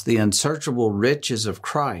Gentiles the unsearchable riches of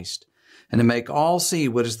Christ, and to make all see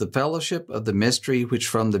what is the fellowship of the mystery which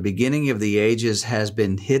from the beginning of the ages has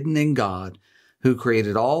been hidden in God, who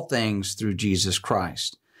created all things through Jesus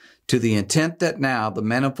Christ, to the intent that now the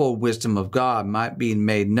manifold wisdom of God might be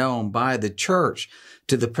made known by the church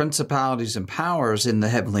to the principalities and powers in the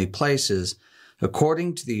heavenly places,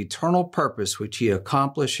 according to the eternal purpose which he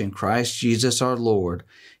accomplished in Christ Jesus our Lord,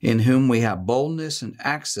 in whom we have boldness and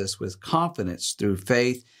access with confidence through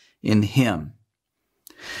faith in him."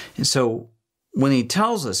 And so when he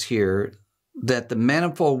tells us here that the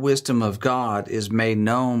manifold wisdom of God is made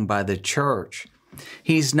known by the church,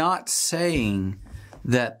 he's not saying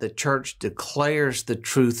that the church declares the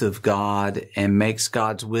truth of God and makes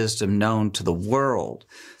God's wisdom known to the world,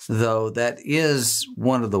 though that is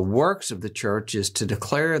one of the works of the church, is to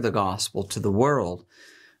declare the gospel to the world.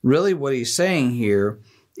 Really what he's saying here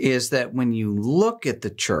is that when you look at the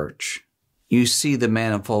church, you see the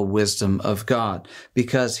manifold wisdom of God,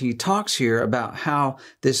 because he talks here about how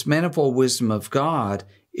this manifold wisdom of God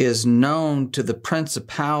is known to the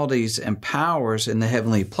principalities and powers in the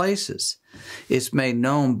heavenly places. It's made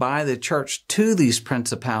known by the church to these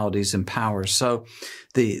principalities and powers. So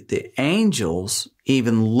the angels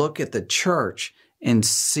even look at the church and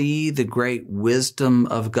see the great wisdom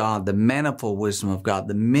of God, the manifold wisdom of God,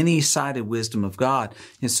 the many-sided wisdom of God.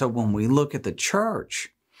 And so when we look at the church,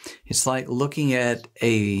 it's like looking at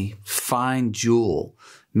a fine jewel,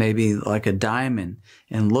 maybe like a diamond,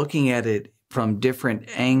 and looking at it from different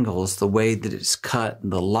angles, the way that it's cut,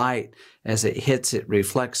 the light as it hits it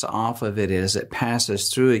reflects off of it as it passes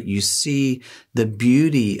through it. You see the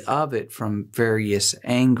beauty of it from various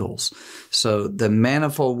angles. So the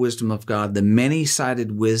manifold wisdom of God, the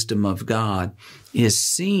many-sided wisdom of God is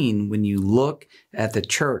seen when you look at the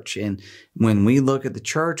church. And when we look at the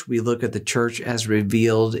church, we look at the church as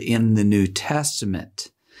revealed in the New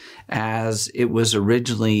Testament, as it was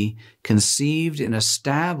originally conceived and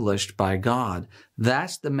established by God.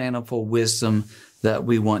 That's the manifold wisdom that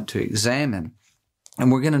we want to examine.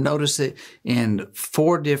 And we're going to notice it in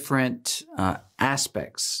 4 different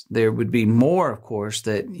aspects. There would be more, of course,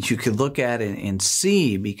 that you could look at and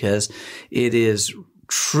see, because it is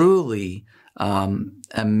truly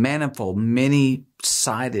a manifold,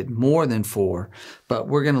 many-sided, more than 4, but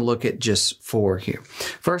we're going to look at just 4 here.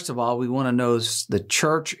 First of all, we want to notice the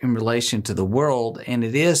church in relation to the world, and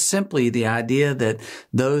it is simply the idea that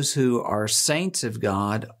those who are saints of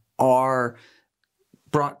God are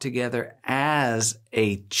brought together as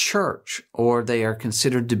a church, or they are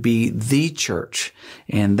considered to be the church.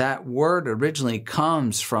 And that word originally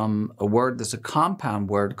comes from a word that's a compound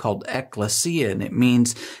word called ecclesia, and it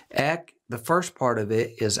means the first part of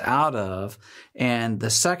it is out of, and the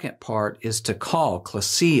second part is to call,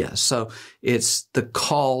 klesia. So it's the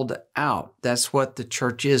called out. That's what the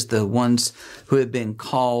church is, the ones who have been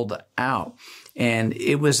called out. And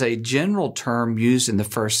it was a general term used in the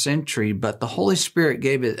first century, but the Holy Spirit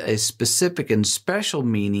gave it a specific and special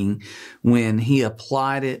meaning when he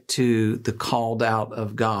applied it to the called out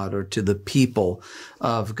of God, or to the people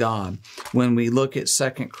of God. When we look at 2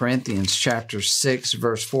 Corinthians chapter 6,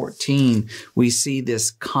 verse 14, we see this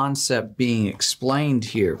concept being explained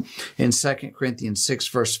here. In 2 Corinthians 6,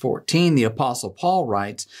 verse 14, the Apostle Paul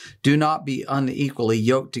writes, "Do not be unequally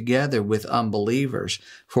yoked together with unbelievers.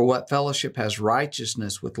 For what fellowship has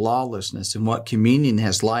righteousness with lawlessness? And what communion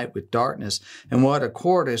has light with darkness? And what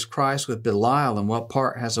accord has Christ with Belial? And what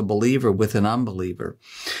part has a believer with an unbeliever?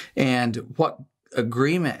 And what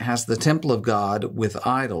agreement has the temple of God with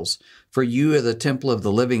idols? For you are the temple of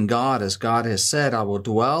the living God, as God has said, I will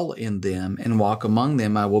dwell in them and walk among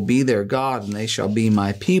them. I will be their God, and they shall be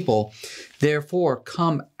my people. Therefore,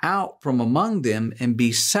 come out from among them and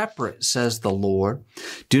be separate, says the Lord.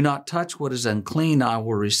 Do not touch what is unclean. I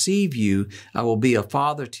will receive you. I will be a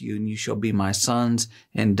father to you, and you shall be my sons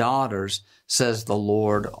and daughters, says the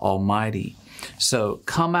Lord Almighty." So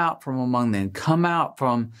come out from among them. Come out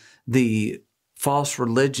from the false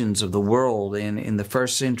religions of the world. And in the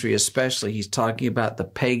first century especially, he's talking about the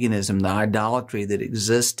paganism, the idolatry that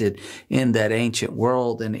existed in that ancient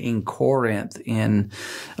world, and in Corinth, in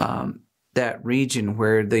that region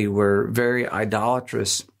where they were very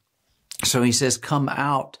idolatrous. So he says, come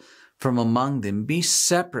out from among them, be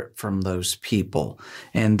separate from those people.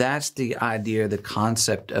 And that's the idea, the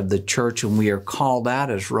concept of the church. And we are called out,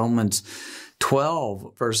 as Romans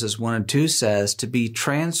 12 verses 1 and 2 says, to be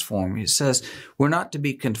transformed. It says we're not to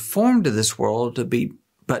be conformed to this world,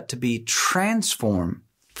 but to be transformed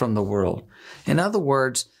from the world. In other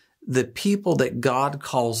words, the people that God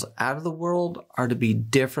calls out of the world are to be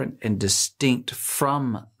different and distinct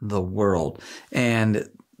from the world. And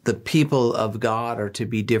the people of God are to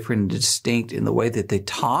be different and distinct in the way that they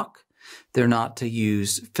talk. They're not to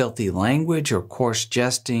use filthy language or coarse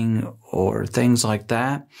jesting or things like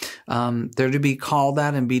that. They're to be called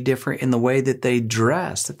out and be different in the way that they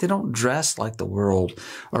dress, that they don't dress like the world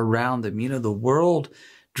around them. You know, the world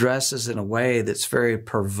dresses in a way that's very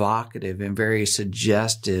provocative and very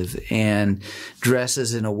suggestive, and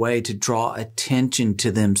dresses in a way to draw attention to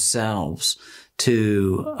themselves,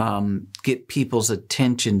 to get people's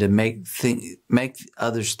attention, to make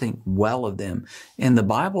others think well of them. And the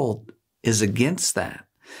Bible is against that.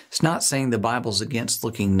 It's not saying the Bible's against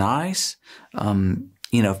looking nice,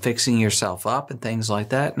 fixing yourself up and things like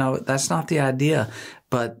that. No, that's not the idea.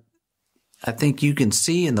 But I think you can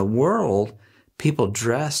see in the world, people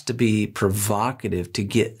dress to be provocative, to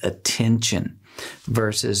get attention,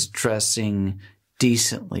 versus dressing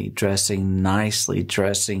decently, dressing nicely,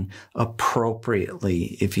 dressing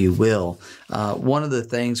appropriately, if you will. One of the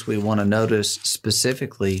things we want to notice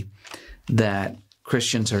specifically that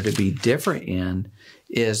Christians are to be different in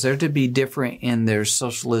is they're to be different in their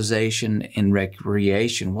socialization and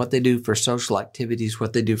recreation, what they do for social activities,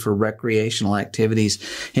 what they do for recreational activities.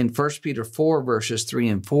 In 1 Peter 4, verses 3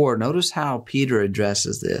 and 4, notice how Peter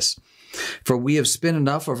addresses this. For we have spent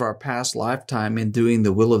enough of our past lifetime in doing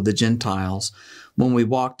the will of the Gentiles, when we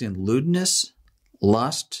walked in lewdness,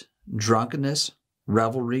 lust, drunkenness,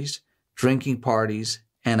 revelries, drinking parties,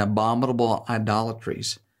 and abominable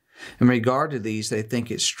idolatries. In regard to these, they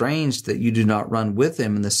think it strange that you do not run with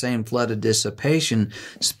them in the same flood of dissipation,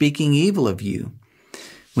 speaking evil of you.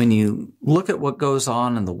 When you look at what goes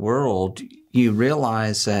on in the world, you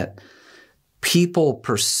realize that people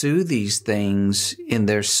pursue these things in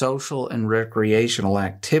their social and recreational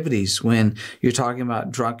activities. When you're talking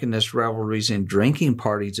about drunkenness, revelries, and drinking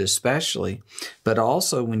parties especially, but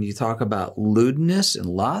also when you talk about lewdness and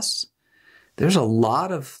lust, there's a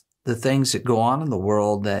lot of the things that go on in the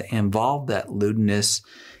world that involve that lewdness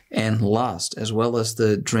and lust, as well as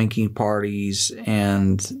the drinking parties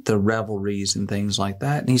and the revelries and things like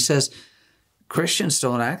that. And he says, Christians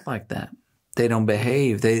don't act like that. They don't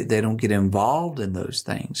behave. They don't get involved in those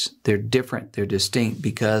things. They're different. They're distinct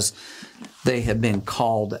because they have been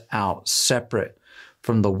called out separate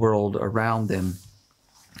from the world around them.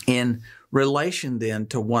 In relation then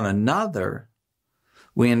to one another,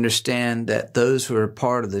 we understand that those who are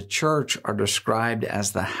part of the church are described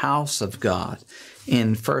as the house of God.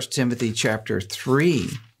 In 1 Timothy chapter 3,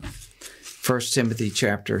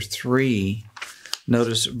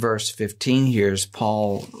 notice verse 15 here as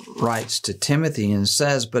Paul writes to Timothy and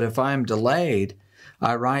says, "But if I am delayed,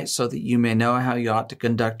 I write so that you may know how you ought to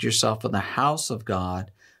conduct yourself in the house of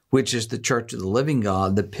God, which is the church of the living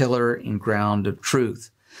God, the pillar and ground of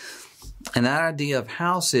truth." And that idea of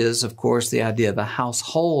house is, of course, the idea of a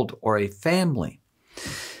household or a family.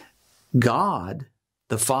 God,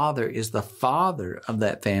 the Father, is the father of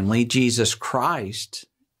that family. Jesus Christ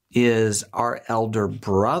is our elder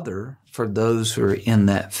brother for those who are in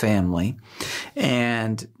that family.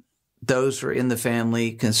 And those who are in the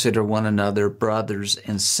family consider one another brothers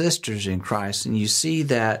and sisters in Christ. And you see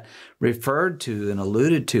that referred to and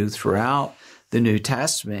alluded to throughout the New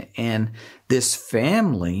Testament. And this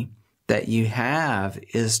family that you have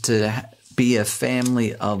is to be a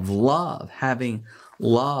family of love, having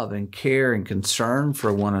love and care and concern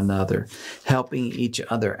for one another, helping each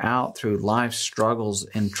other out through life's struggles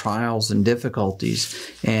and trials and difficulties.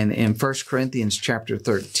 And in 1 Corinthians chapter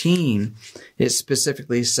 13, it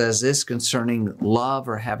specifically says this concerning love,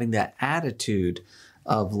 or having that attitude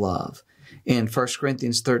of love. In 1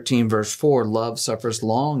 Corinthians 13, verse 4, love suffers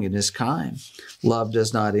long and is kind. Love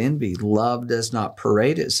does not envy. Love does not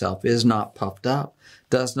parade itself, is not puffed up,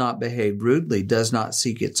 does not behave rudely, does not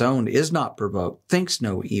seek its own, is not provoked, thinks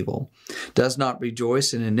no evil, does not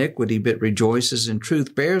rejoice in iniquity, but rejoices in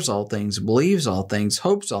truth, bears all things, believes all things,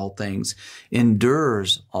 hopes all things,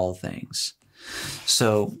 endures all things.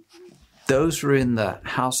 So those who are in the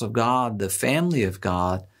house of God, the family of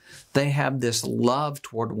God, they have this love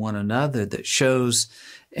toward one another that shows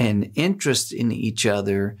an interest in each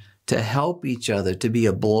other to help each other, to be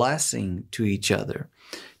a blessing to each other,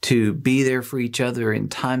 to be there for each other in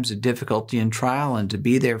times of difficulty and trial, and to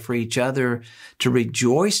be there for each other to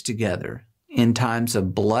rejoice together in times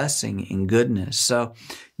of blessing and goodness. So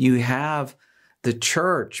you have the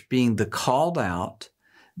church being the called out,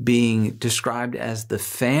 being described as the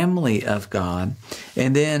family of God.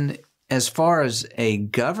 And then as far as a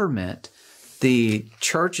government, the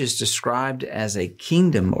church is described as a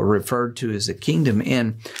kingdom, or referred to as a kingdom.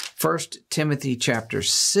 In 1 Timothy chapter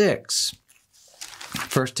 6,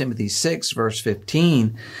 1 Timothy 6, verse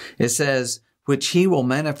 15, it says, "Which he will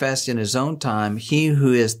manifest in his own time, he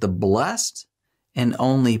who is the blessed and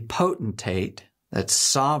only potentate," that's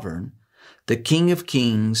sovereign, "the King of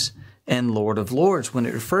kings and Lord of lords." When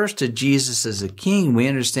it refers to Jesus as a king, we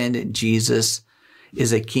understand that Jesus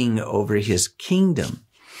is a king over his kingdom.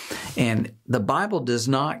 And the Bible does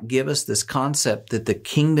not give us this concept that the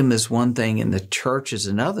kingdom is one thing and the church is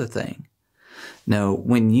another thing. No,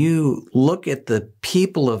 when you look at the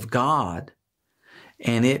people of God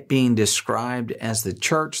and it being described as the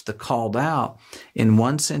church, the called out, in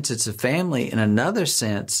one sense it's a family, in another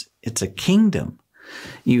sense it's a kingdom.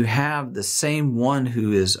 You have the same one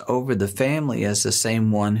who is over the family as the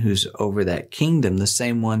same one who's over that kingdom. The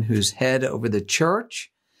same one who's head over the church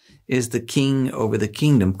is the king over the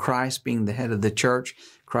kingdom. Christ being the head of the church,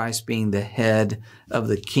 Christ being the head of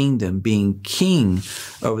the kingdom, being king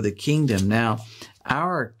over the kingdom. Now,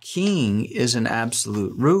 our king is an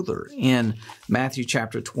absolute ruler. In Matthew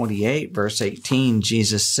chapter 28, verse 18,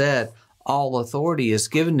 Jesus said, "All authority is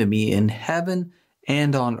given to me in heaven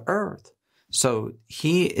and on earth." So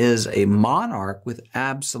he is a monarch with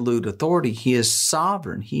absolute authority. He is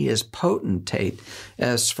sovereign. He is potentate,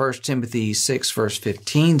 as 1 Timothy 6, verse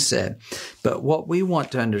 15 said. But what we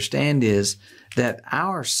want to understand is that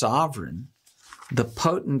our sovereign, the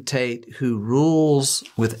potentate who rules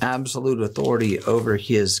with absolute authority over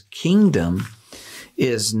his kingdom,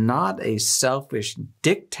 is not a selfish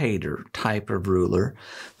dictator type of ruler,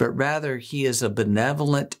 but rather he is a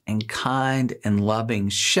benevolent and kind and loving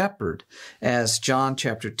shepherd. As John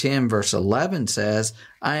chapter 10 verse 11 says,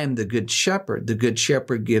 I am the good shepherd. The good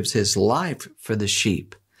shepherd gives his life for the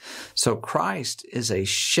sheep. So Christ is a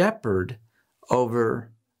shepherd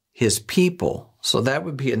over his people. So that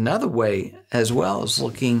would be another way as well as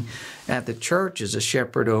looking at the church as a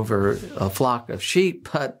shepherd over a flock of sheep.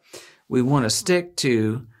 But we want to stick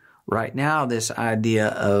to right now this idea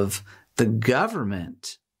of the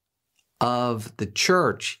government of the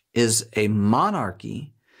church is a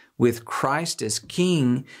monarchy with Christ as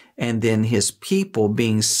king and then his people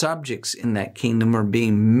being subjects in that kingdom or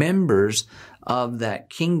being members of that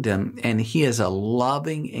kingdom. And he is a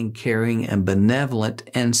loving and caring and benevolent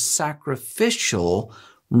and sacrificial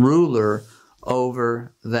ruler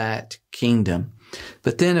over that kingdom.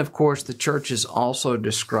 But then, of course, the church is also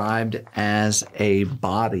described as a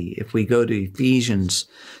body. If we go to Ephesians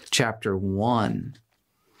chapter 1,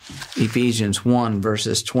 Ephesians 1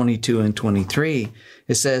 verses 22 and 23,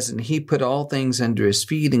 it says, and he put all things under his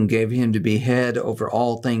feet and gave him to be head over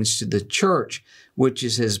all things to the church, which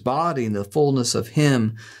is his body, and the fullness of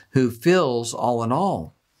him who fills all in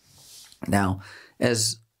all. Now,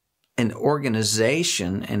 as an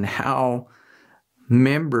organization and how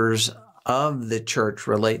members of the church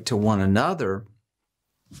relate to one another,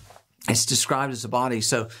 it's described as a body.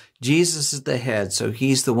 So Jesus is the head, so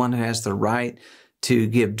he's the one who has the right to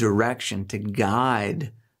give direction, to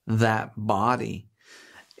guide that body.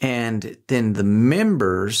 And then the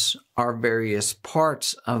members are various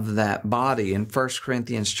parts of that body. In 1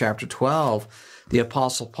 Corinthians chapter 12, the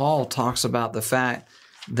Apostle Paul talks about the fact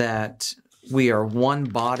that we are one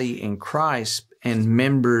body in Christ and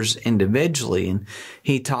members individually. And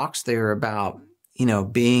he talks there about,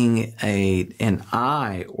 being an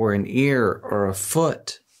eye or an ear or a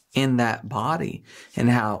foot in that body, and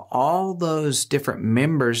how all those different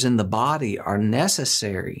members in the body are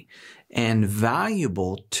necessary and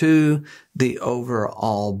valuable to the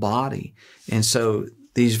overall body. And so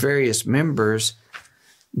these various members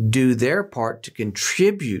do their part to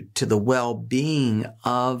contribute to the well-being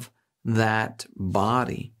of that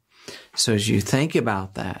body. So as you think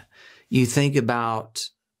about that, you think about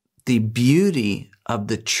the beauty of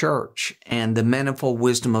the church and the manifold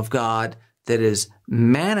wisdom of God that is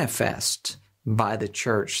manifest by the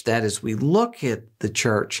church. That as we look at the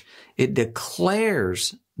church, it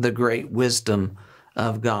declares the great wisdom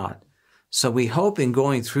of God. So we hope in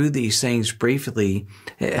going through these things briefly,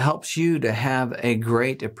 it helps you to have a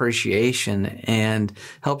great appreciation and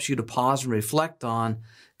helps you to pause and reflect on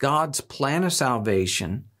God's plan of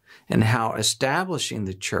salvation and how establishing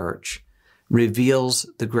the church reveals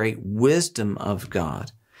the great wisdom of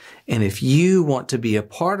God. And if you want to be a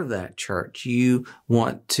part of that church, you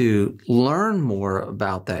want to learn more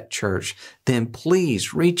about that church, then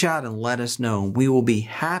please reach out and let us know. We will be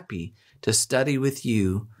happy to study with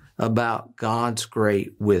you about God's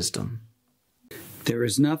great wisdom. There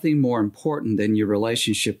is nothing more important than your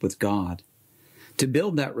relationship with God. To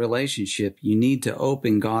build that relationship, you need to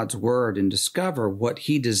open God's Word and discover what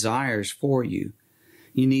He desires for you.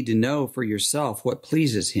 You need to know for yourself what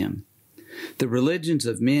pleases Him. The religions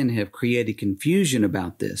of men have created confusion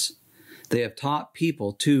about this. They have taught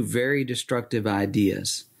people two very destructive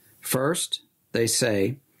ideas. First, they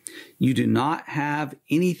say, you do not have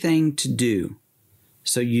anything to do,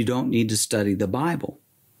 so you don't need to study the Bible.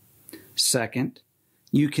 Second,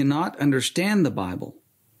 you cannot understand the Bible,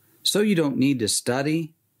 so you don't need to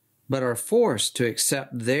study, but are forced to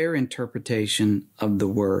accept their interpretation of the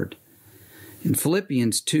Word. In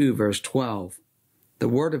Philippians 2, verse 12, the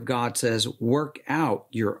Word of God says, work out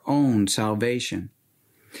your own salvation.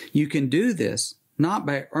 You can do this not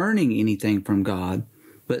by earning anything from God,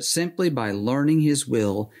 but simply by learning His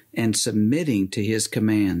will and submitting to His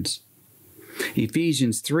commands.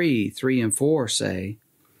 Ephesians 3 and 4 say,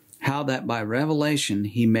 how that by revelation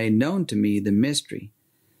He made known to me the mystery,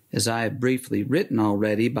 as I have briefly written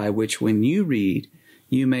already, by which when you read,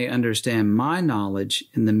 you may understand my knowledge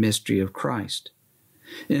in the mystery of Christ.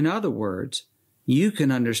 In other words, you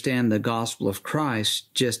can understand the gospel of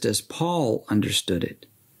Christ just as Paul understood it.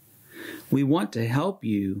 We want to help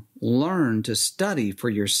you learn to study for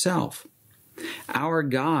yourself. Our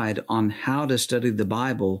guide on how to study the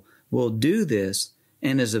Bible will do this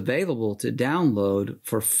and is available to download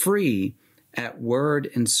for free at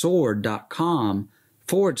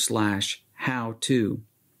wordandsword.com/how-to.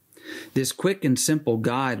 This quick and simple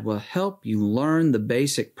guide will help you learn the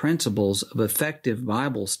basic principles of effective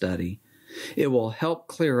Bible study It will help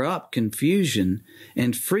clear up confusion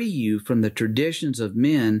and free you from the traditions of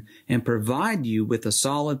men and provide you with a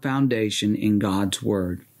solid foundation in God's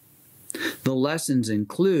Word. The lessons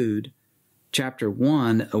include Chapter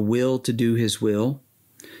 1, A Will to Do His Will.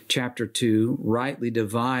 Chapter 2, Rightly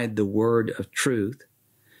Divide the Word of Truth.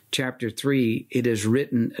 Chapter 3, It Is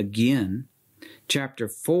Written Again. Chapter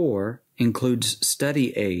 4 includes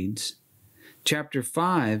study aids. Chapter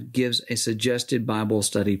 5 gives a suggested Bible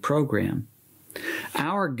study program.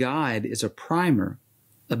 Our guide is a primer,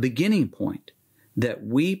 a beginning point that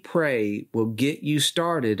we pray will get you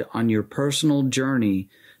started on your personal journey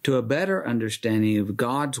to a better understanding of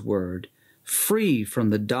God's Word, free from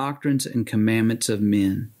the doctrines and commandments of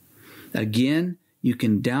men. Again, you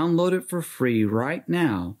can download it for free right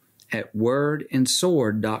now at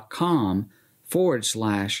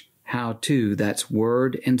wordandsword.com/how-to. That's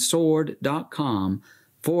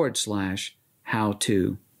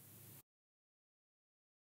wordandsword.com/how-to.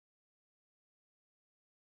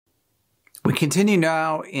 We continue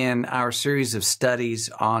now in our series of studies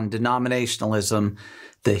on denominationalism,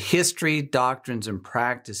 the history, doctrines, and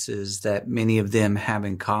practices that many of them have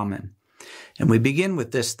in common. And we begin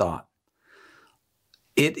with this thought.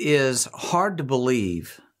 It is hard to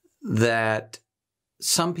believe that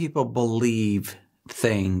some people believe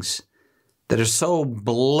things that are so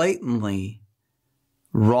blatantly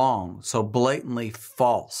wrong, so blatantly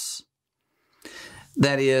false.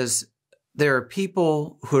 That is, there are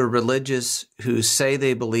people who are religious who say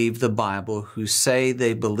they believe the Bible, who say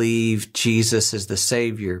they believe Jesus is the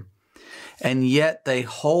Savior, and yet they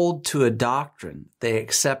hold to a doctrine, they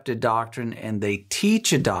accept a doctrine, and they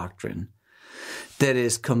teach a doctrine that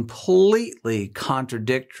is completely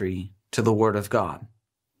contradictory to the Word of God.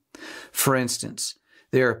 For instance,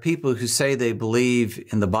 there are people who say they believe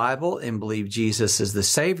in the Bible and believe Jesus is the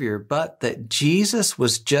Savior, but that Jesus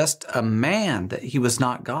was just a man, that he was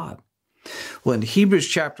not God. Well, in Hebrews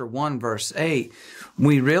chapter 1, verse 8,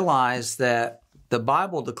 we realize that the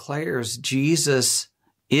Bible declares Jesus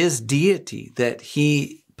is deity, that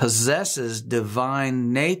he possesses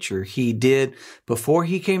divine nature. He did before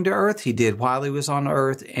he came to earth, he did while he was on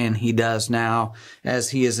earth, and he does now as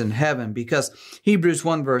he is in heaven. Because Hebrews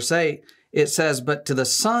 1, verse 8, it says, but to the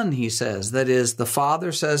Son, he says, that is, the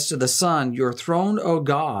Father says to the Son, your throne, O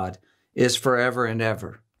God, is forever and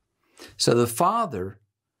ever. So the Father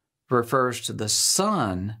refers to the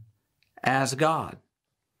Son as God.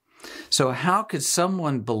 So how could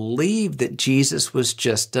someone believe that Jesus was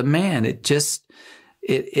just a man? It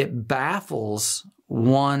baffles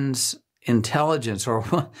one's intelligence,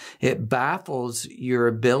 or it baffles your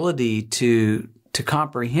ability to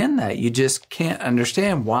comprehend that. You just can't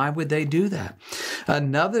understand. Why would they do that?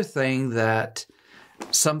 Another thing that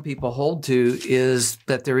some people hold to is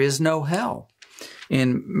that there is no hell.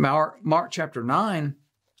 In Mark chapter 9,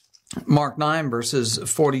 Mark 9, verses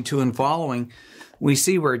 42 and following, we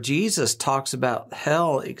see where Jesus talks about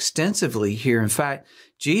hell extensively here. In fact,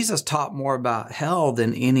 Jesus taught more about hell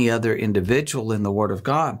than any other individual in the Word of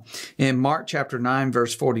God. In Mark chapter 9,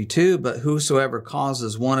 verse 42, but whosoever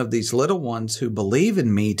causes one of these little ones who believe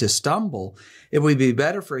in me to stumble, it would be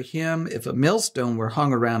better for him if a millstone were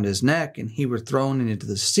hung around his neck and he were thrown into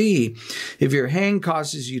the sea. If your hand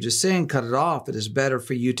causes you to sin, cut it off. It is better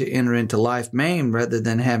for you to enter into life maimed rather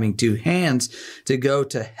than having two hands to go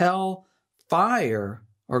to hell fire,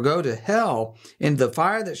 or go to hell, in the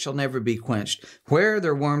fire that shall never be quenched, where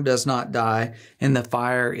their worm does not die and the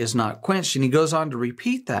fire is not quenched. And he goes on to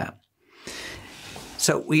repeat that.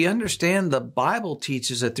 So we understand the Bible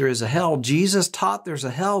teaches that there is a hell. Jesus taught there's a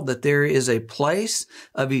hell, that there is a place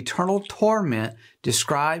of eternal torment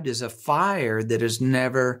described as a fire that is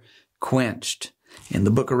never quenched. In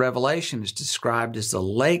the book of Revelation, it's described as the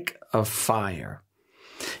lake of fire.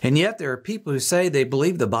 And yet there are people who say they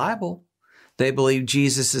believe the Bible. They believe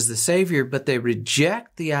Jesus is the Savior, but they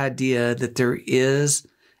reject the idea that there is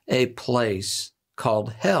a place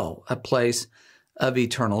called hell, a place of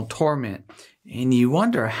eternal torment. And you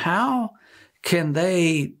wonder, how can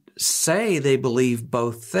they say they believe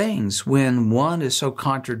both things when one is so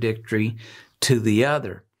contradictory to the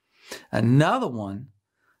other? Another one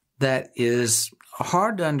that is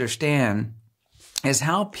hard to understand is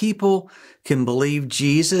how people can believe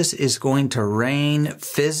Jesus is going to reign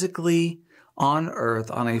physically on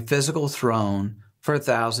earth on a physical throne for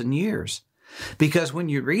 1,000 years. Because when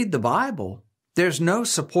you read the Bible, there's no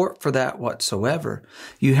support for that whatsoever.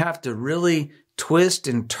 You have to really twist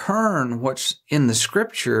and turn what's in the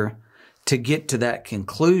Scripture to get to that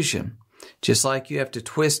conclusion. Just like you have to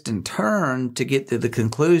twist and turn to get to the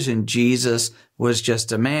conclusion Jesus was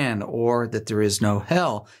just a man, or that there is no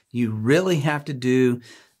hell. You really have to do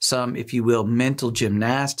some, if you will, mental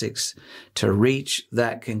gymnastics to reach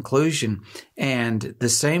that conclusion. And the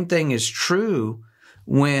same thing is true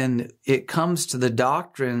when it comes to the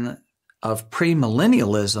doctrine of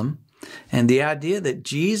premillennialism and the idea that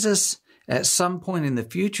Jesus at some point in the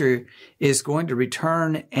future is going to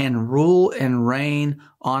return and rule and reign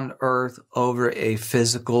on earth over a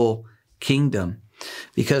physical kingdom.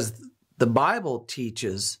 Because the Bible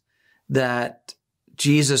teaches that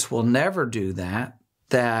Jesus will never do that,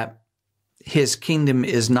 that his kingdom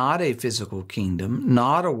is not a physical kingdom,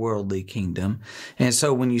 not a worldly kingdom. And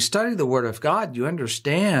so when you study the Word of God, you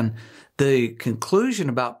understand the conclusion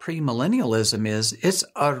about premillennialism is it's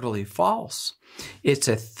utterly false. It's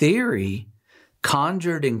a theory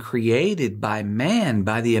conjured and created by man,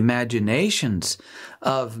 by the imaginations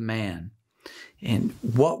of man. And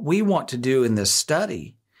what we want to do in this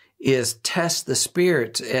study is test the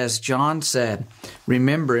spirits, as John said.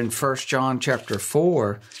 Remember in 1 John chapter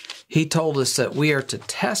 4, he told us that we are to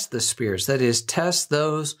test the spirits. That is, test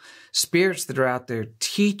those spirits that are out there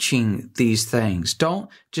teaching these things. Don't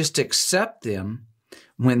just accept them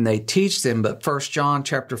when they teach them. But 1 John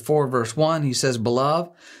chapter 4, verse 1, he says,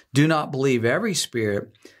 "Beloved, do not believe every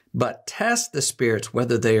spirit, but test the spirits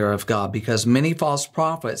whether they are of God, because many false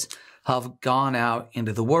prophets have gone out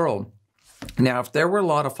into the world." Now, if there were a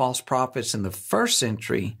lot of false prophets in the first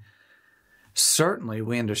century, certainly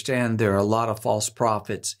we understand there are a lot of false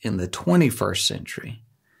prophets in the 21st century.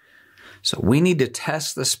 So we need to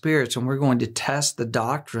test the spirits, and we're going to test the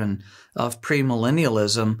doctrine of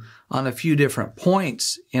premillennialism on a few different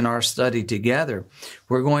points in our study together.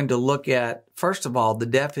 We're going to look at, first of all, the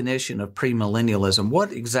definition of premillennialism.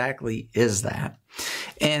 What exactly is that?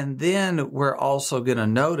 And then we're also going to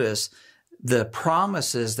notice the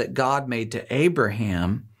promises that God made to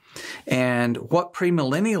Abraham and what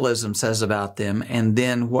premillennialism says about them, and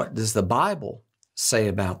then what does the Bible say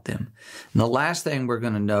about them. And the last thing we're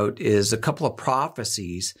going to note is a couple of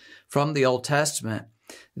prophecies from the Old Testament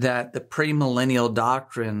that the premillennial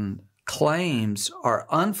doctrine claims are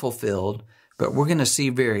unfulfilled, but we're going to see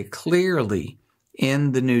very clearly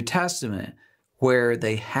in the New Testament where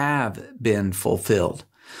they have been fulfilled.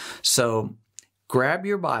 So grab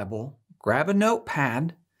your Bible, grab a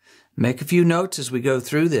notepad, make a few notes as we go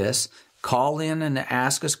through this. Call in and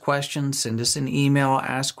ask us questions. Send us an email,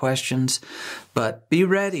 ask questions. But be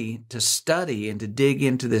ready to study and to dig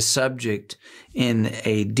into this subject in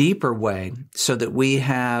a deeper way so that we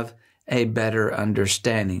have a better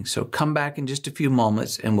understanding. So come back in just a few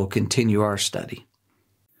moments and we'll continue our study.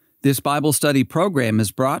 This Bible study program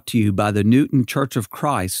is brought to you by the Newton Church of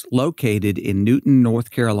Christ, located in Newton,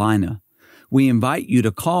 North Carolina. We invite you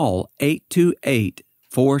to call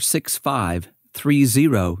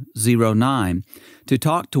 828-465-3009 to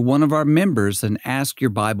talk to one of our members and ask your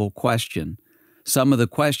Bible question. Some of the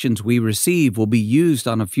questions we receive will be used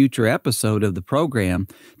on a future episode of the program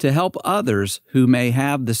to help others who may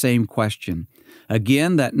have the same question.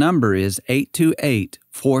 Again, that number is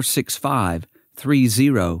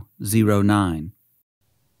 828-465-3009.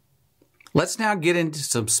 Let's now get into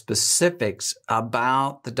some specifics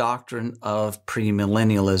about the doctrine of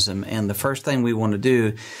premillennialism. And the first thing we want to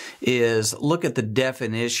do is look at the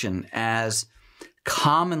definition as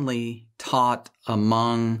commonly taught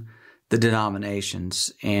among the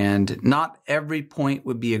denominations. And not every point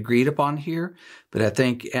would be agreed upon here, but I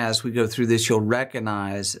think as we go through this, you'll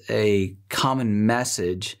recognize a common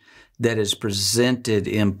message that is presented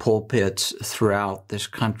in pulpits throughout this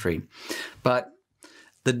country. But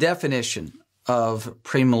the definition of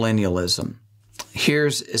premillennialism,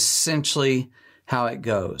 here's essentially how it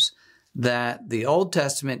goes. That the Old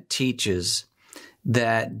Testament teaches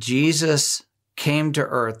that Jesus came to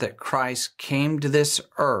earth, that Christ came to this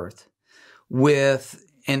earth with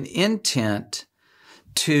an intent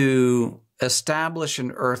to establish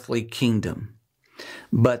an earthly kingdom,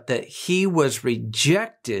 but that he was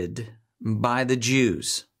rejected by the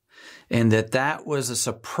Jews. And that was a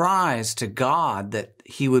surprise to God that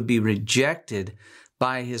he would be rejected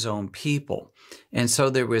by his own people. And so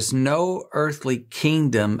there was no earthly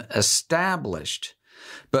kingdom established,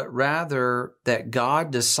 but rather that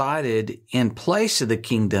God decided in place of the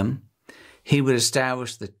kingdom, he would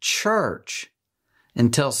establish the church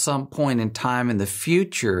until some point in time in the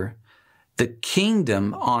future, the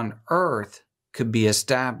kingdom on earth could be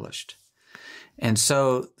established. And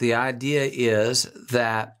so the idea is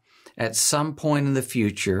that at some point in the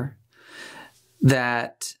future,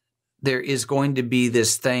 that there is going to be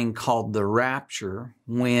this thing called the rapture,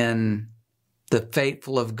 when the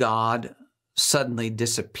faithful of God suddenly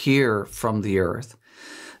disappear from the earth.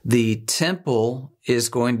 The temple is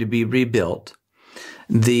going to be rebuilt.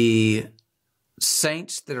 The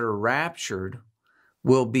saints that are raptured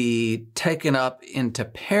will be taken up into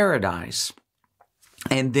paradise,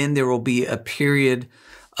 and then there will be a period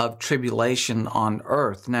of tribulation on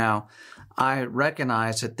earth. Now, I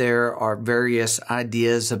recognize that there are various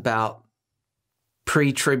ideas about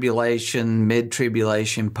pre-tribulation,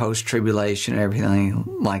 mid-tribulation, post-tribulation, everything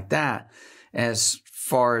like that, as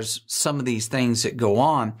far as some of these things that go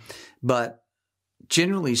on. But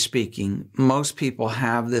generally speaking, most people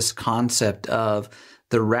have this concept of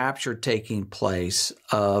the rapture taking place,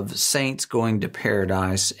 of saints going to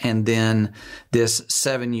paradise, and then this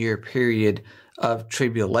 7-year period of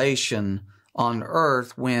tribulation on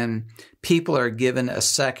earth when people are given a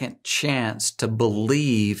second chance to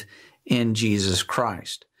believe in Jesus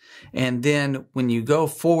Christ. And then when you go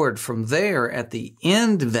forward from there, at the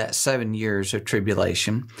end of that 7 years of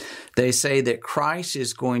tribulation, they say that Christ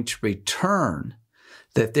is going to return,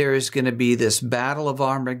 that there is going to be this battle of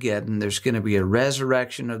Armageddon. There's going to be a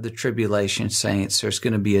resurrection of the tribulation saints. There's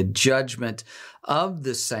going to be a judgment of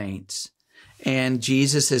the saints. And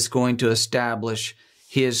Jesus is going to establish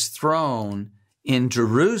his throne in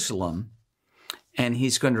Jerusalem, and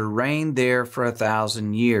he's going to reign there for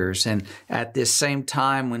 1,000 years. And at this same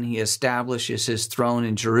time, when he establishes his throne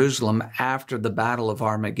in Jerusalem after the Battle of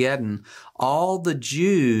Armageddon, all the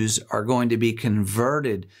Jews are going to be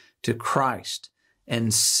converted to Christ,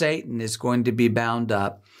 and Satan is going to be bound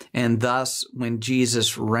up. And thus, when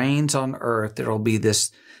Jesus reigns on earth, there will be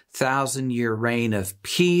this 1,000-year reign of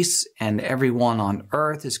peace, and everyone on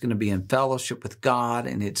earth is going to be in fellowship with God,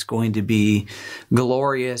 and it's going to be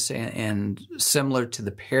glorious and similar to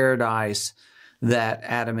the paradise that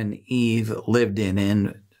Adam and Eve lived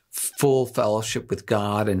in full fellowship with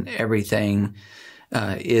God, and everything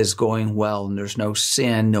is going well, and there's no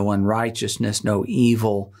sin, no unrighteousness, no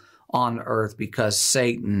evil on earth because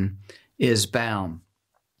Satan is bound.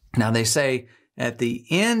 Now, they say at the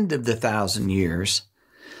end of the 1,000 years,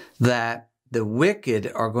 that the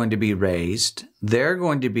wicked are going to be raised, they're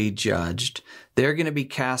going to be judged, they're going to be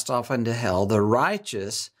cast off into hell. The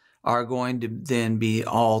righteous are going to then be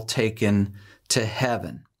all taken to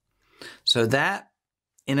heaven. So that,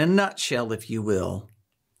 in a nutshell, if you will,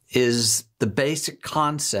 is the basic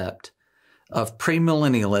concept of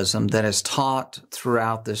premillennialism that is taught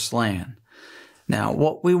throughout this land. Now,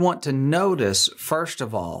 what we want to notice, first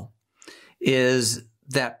of all, is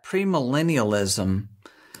that premillennialism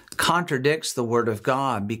contradicts the Word of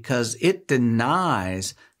God because it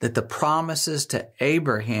denies that the promises to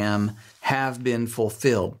Abraham have been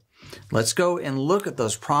fulfilled. Let's go and look at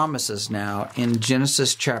those promises now in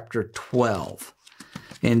Genesis chapter 12.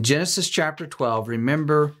 In Genesis chapter 12,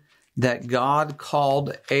 remember that God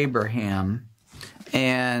called Abraham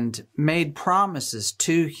and made promises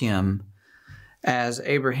to him as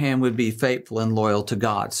Abraham would be faithful and loyal to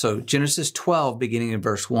God. So Genesis 12, beginning in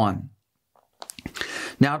verse 1.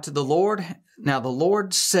 Now the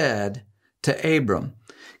Lord said to Abram,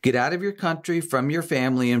 "Get out of your country, from your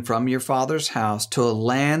family, and from your father's house to a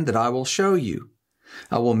land that I will show you.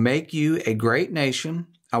 I will make you a great nation.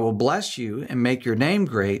 I will bless you and make your name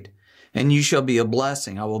great, and you shall be a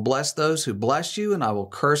blessing. I will bless those who bless you, and I will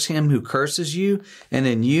curse him who curses you, and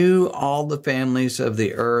in you all the families of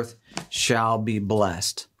the earth shall be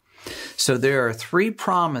blessed." So there are 3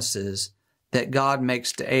 promises that God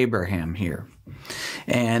makes to Abraham here.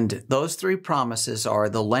 And those 3 promises are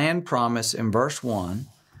the land promise in verse 1,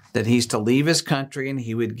 that he's to leave his country and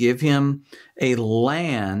he would give him a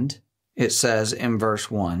land, it says in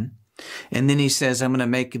verse 1. And then he says, "I'm going to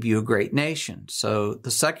make of you a great nation." So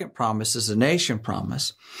the second promise is a nation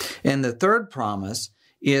promise. And the third promise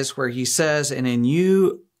is where he says, "And in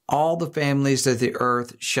you all the families of the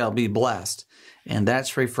earth shall be blessed." And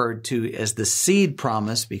that's referred to as the seed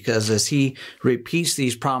promise, because as he repeats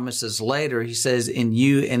these promises later, he says, "In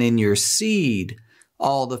you and in your seed,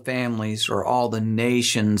 all the families," or all the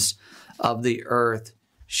nations of the earth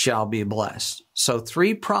shall be blessed. So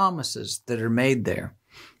 3 promises that are made there.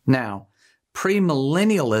 Now,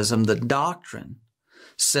 premillennialism, the doctrine,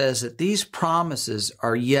 says that these promises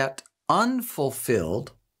are yet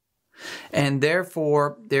unfulfilled, and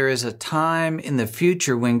therefore, there is a time in the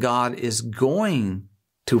future when God is going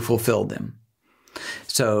to fulfill them.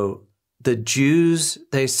 So the Jews,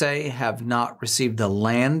 they say, have not received the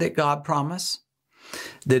land that God promised.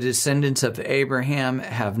 The descendants of Abraham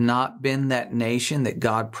have not been that nation that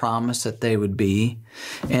God promised that they would be,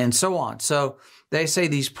 and so on. So they say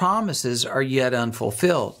these promises are yet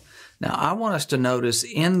unfulfilled. Now, I want us to notice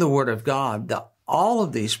in the Word of God that all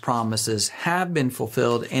of these promises have been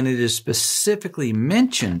fulfilled, and it is specifically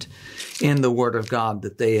mentioned in the Word of God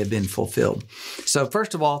that they have been fulfilled. So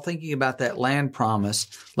first of all, thinking about that land promise,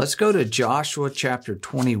 let's go to Joshua chapter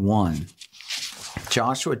 21.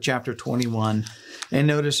 Joshua chapter 21, and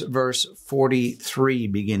notice verse 43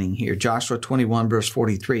 beginning here. Joshua 21, verse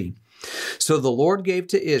 43. So the Lord gave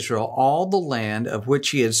to Israel all the land of which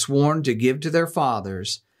he had sworn to give to their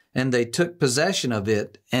fathers, and they took possession of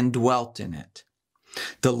it and dwelt in it.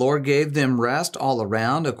 The Lord gave them rest all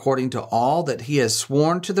around according to all that he has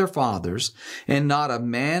sworn to their fathers, and not a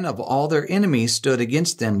man of all their enemies stood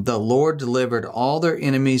against them. The Lord delivered all their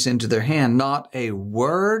enemies into their hand. Not a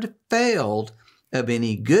word failed of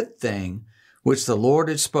any good thing which the Lord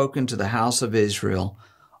had spoken to the house of Israel.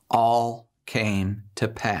 All came to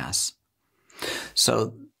pass.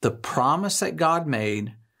 So the promise that God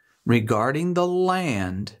made regarding the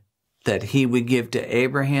land that he would give to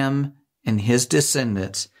Abraham and his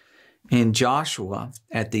descendants in Joshua,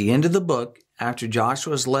 at the end of the book, after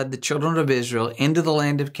Joshua has led the children of Israel into the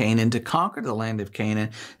land of Canaan to conquer the land of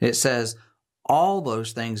Canaan, it says all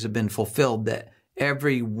those things have been fulfilled, that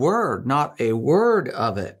every word, not a word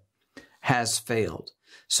of it, has failed.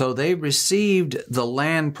 So they received the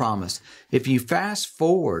land promise. If you fast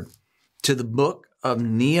forward to the book of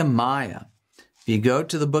Nehemiah, if you go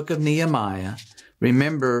to the book of Nehemiah,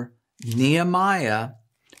 remember Nehemiah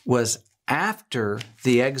was after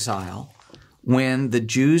the exile, when the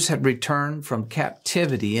Jews had returned from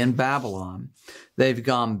captivity in Babylon. They've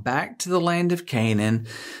gone back to the land of Canaan.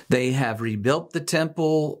 They have rebuilt the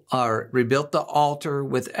temple, or rebuilt the altar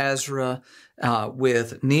with Ezra.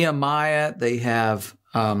 With Nehemiah, they have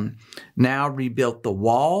now rebuilt the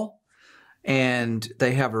wall, and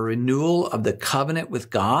they have a renewal of the covenant with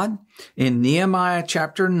God. In Nehemiah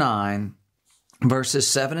chapter 9, verses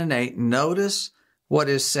 7 and 8, notice what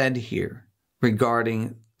is said here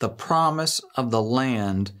regarding the promise of the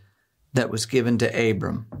land that was given to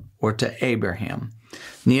Abram, or to Abraham.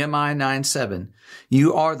 Nehemiah 9:7,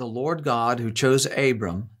 you are the Lord God who chose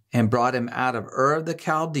Abram and brought him out of Ur of the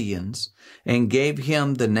Chaldeans and gave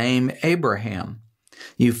him the name Abraham.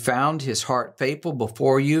 You found his heart faithful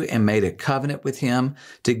before you and made a covenant with him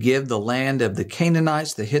to give the land of the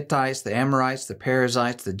Canaanites, the Hittites, the Amorites, the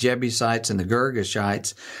Perizzites, the Jebusites, and the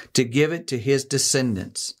Girgashites, to give it to his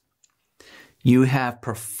descendants. You have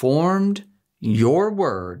performed your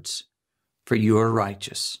words, for you are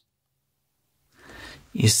righteous.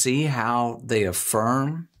 You see how they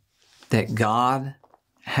affirm that God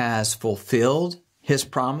has fulfilled his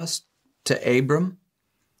promise to Abram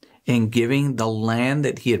in giving the land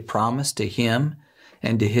that he had promised to him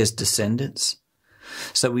and to his descendants.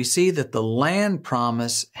 So we see that the land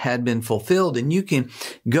promise had been fulfilled, and you can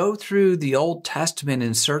go through the Old Testament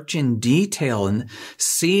and search in detail and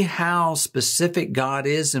see how specific God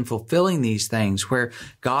is in fulfilling these things, where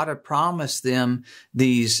God had promised them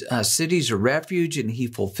these cities of refuge, and he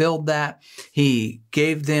fulfilled that. He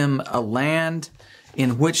gave them a land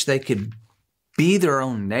in which they could be their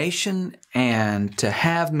own nation and to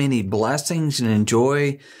have many blessings and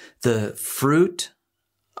enjoy the fruit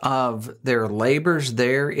of their labors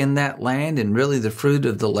there in that land, and really the fruit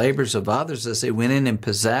of the labors of others as they went in and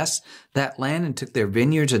possessed that land and took their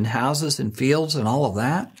vineyards and houses and fields and all of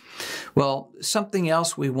that. Well, something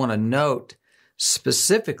else we want to note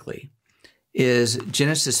specifically is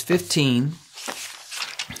Genesis 15,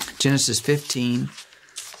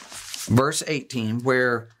 verse 18,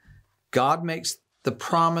 where God makes the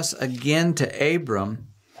promise again to Abram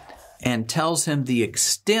and tells him the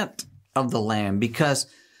extent of the land, because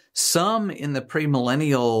some in the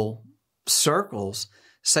premillennial circles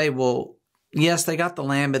say, well, yes, they got the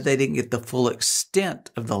land, but they didn't get the full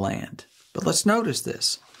extent of the land. But let's notice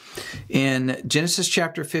this. In Genesis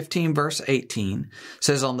chapter 15, verse 18,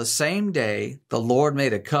 says, on the same day, the Lord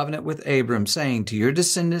made a covenant with Abram, saying, to your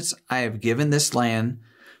descendants, I have given this land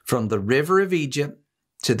from the river of Egypt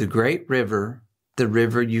to the great river, the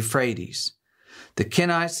river Euphrates. The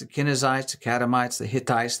Kenites, the Kenizzites, the Kadamites, the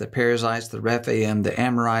Hittites, the Perizzites, the Rephaim, the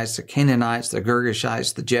Amorites, the Canaanites, the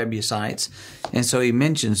Girgashites, the Jebusites. And so he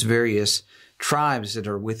mentions various tribes that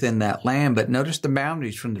are within that land. But notice the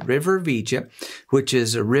boundaries from the river of Egypt, which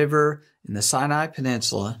is a river in the Sinai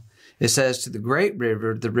Peninsula. It says to the great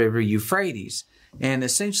river, the river Euphrates. And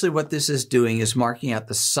essentially what this is doing is marking out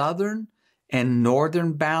the southern and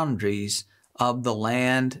northern boundaries of the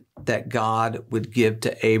land that God would give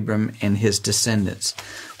to Abram and his descendants.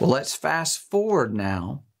 Well, let's fast forward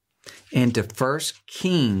now into 1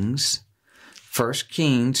 Kings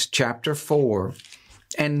chapter 4,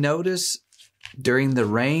 and notice during the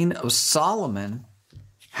reign of Solomon,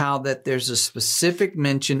 how that there's a specific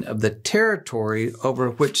mention of the territory over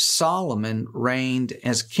which Solomon reigned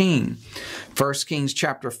as king. 1 Kings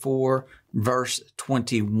chapter 4, verse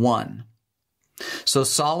 21. So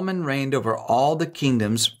Solomon reigned over all the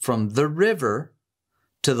kingdoms from the river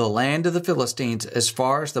to the land of the Philistines as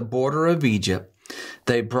far as the border of Egypt.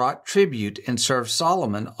 They brought tribute and served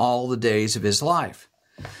Solomon all the days of his life.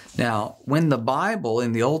 Now, when the Bible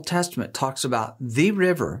in the Old Testament talks about the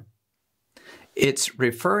river, it's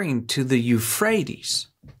referring to the Euphrates.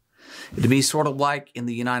 It'd be sort of like in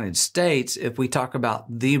the United States, if we talk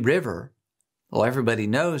about the river, well, everybody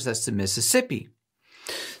knows that's the Mississippi.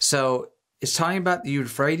 So it's talking about the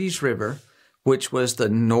Euphrates River, which was the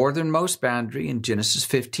northernmost boundary in Genesis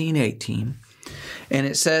 15:18. And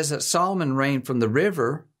it says that Solomon reigned from the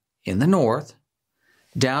river in the north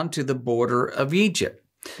down to the border of Egypt.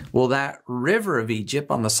 Well, that river of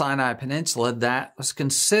Egypt on the Sinai Peninsula, that was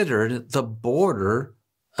considered the border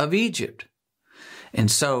of Egypt.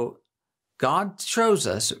 And so God shows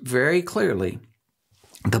us very clearly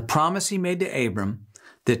the promise he made to Abram,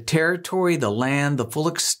 the territory, the land, the full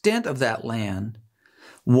extent of that land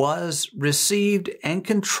was received and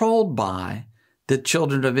controlled by the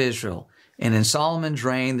children of Israel. And in Solomon's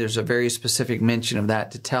reign, there's a very specific mention of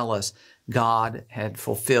that to tell us God had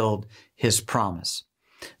fulfilled his promise.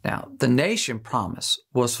 Now, the nation promise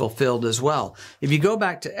was fulfilled as well. If you go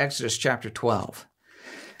back to Exodus chapter 12,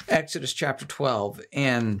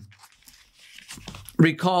 and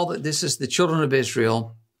recall that this is the children of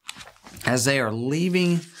Israel as they are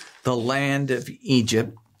leaving the land of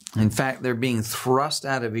Egypt. In fact, they're being thrust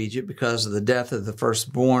out of Egypt because of the death of the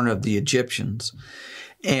firstborn of the Egyptians.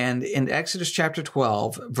 And in Exodus chapter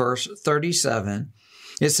 12, verse 37,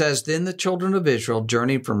 it says, "Then the children of Israel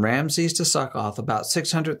journeyed from Ramses to Succoth, about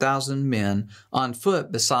 600,000 men on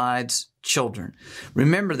foot besides children."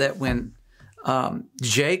 Remember that when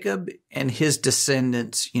Jacob and his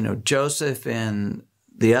descendants, Joseph and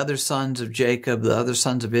the other sons of Jacob, the other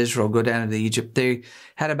sons of Israel go down into Egypt, they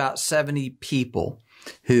had about 70 people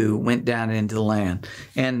who went down into the land.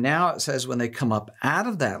 And now it says when they come up out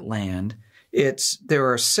of that land,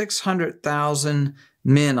 there are 600,000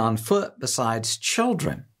 men on foot besides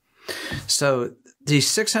children. So these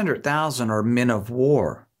 600,000 are men of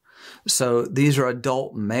war. So these are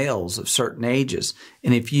adult males of certain ages.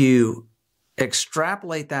 And if you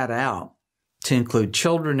extrapolate that out to include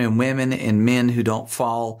children and women and men who don't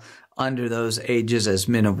fall under those ages as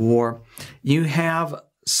men of war, you have,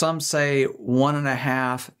 some say,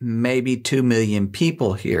 1.5, maybe 2 million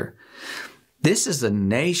people here. This is a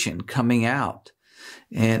nation coming out.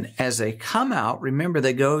 And as they come out, remember,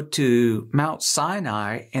 they go to Mount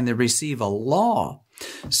Sinai and they receive a law.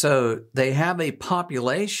 So they have a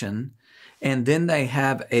population and then they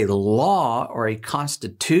have a law or a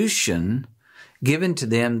constitution given to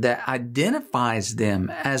them that identifies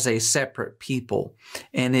them as a separate people.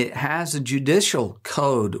 And it has a judicial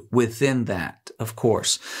code within that, of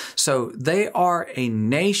course. So they are a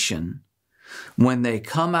nation when they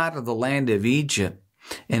come out of the land of Egypt.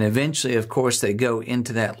 And eventually, of course, they go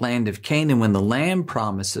into that land of Canaan when the land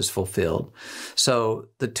promise is fulfilled. So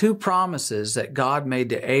the two promises that God made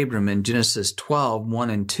to Abram in Genesis 12, 1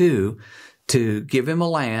 and 2, to give him a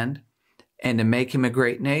land and to make him a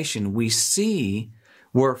great nation, we see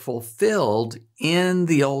were fulfilled in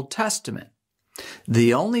the Old Testament.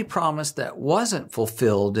 The only promise that wasn't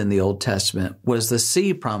fulfilled in the Old Testament was the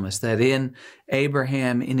seed promise, that in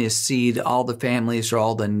Abraham, in his seed, all the families or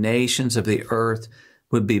all the nations of the earth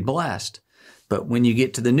would be blessed. But when you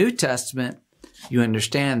get to the New Testament, you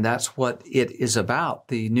understand that's what it is about.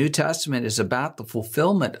 The New Testament is about the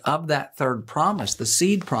fulfillment of that third promise, the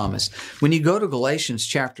seed promise. When you go to Galatians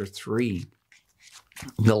chapter 3,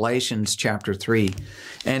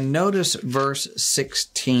 and notice verse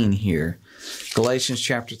 16 here, Galatians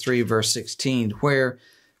chapter 3, verse 16, where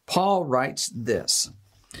Paul writes this: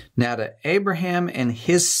 "Now to Abraham and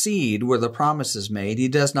his seed were the promises made. He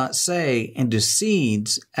does not say, and to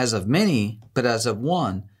seeds as of many, but as of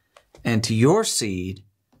one, and to your seed,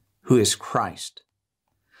 who is Christ."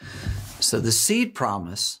 So the seed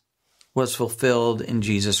promise was fulfilled in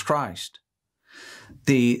Jesus Christ.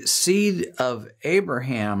 The seed of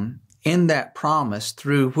Abraham in that promise,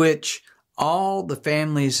 through which all the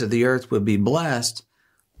families of the earth would be blessed,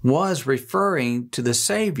 was referring to the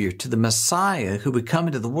Savior, to the Messiah who would come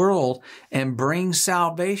into the world and bring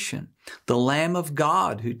salvation, the Lamb of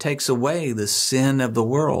God who takes away the sin of the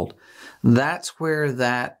world. That's where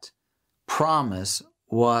that promise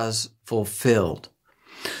was fulfilled.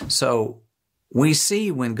 So we see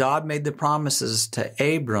when God made the promises to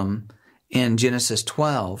Abram in Genesis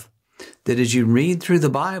 12, that as you read through the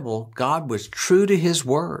Bible, God was true to his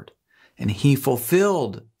word, and he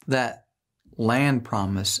fulfilled that land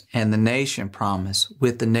promise and the nation promise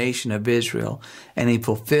with the nation of Israel, and he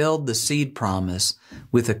fulfilled the seed promise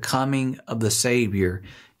with the coming of the Savior,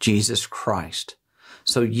 Jesus Christ.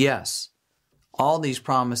 So yes, all these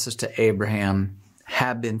promises to Abraham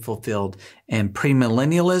have been fulfilled, and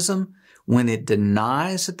premillennialism, when it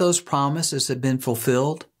denies that those promises have been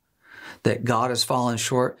fulfilled, that God has fallen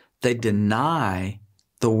short, they deny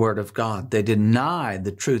the Word of God. They deny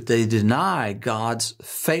the truth. They deny God's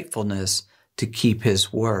faithfulness to keep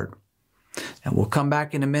His Word. And we'll come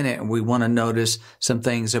back in a minute, and we want to notice some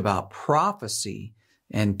things about prophecy,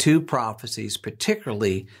 and two prophecies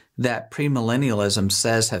particularly that premillennialism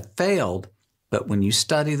says have failed, but when you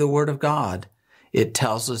study the Word of God, it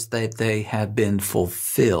tells us that they have been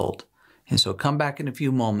fulfilled. And so come back in a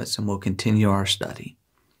few moments and we'll continue our study.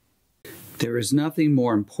 There is nothing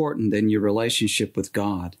more important than your relationship with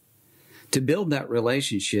God. To build that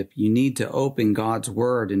relationship, you need to open God's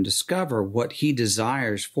Word and discover what He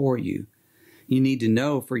desires for you. You need to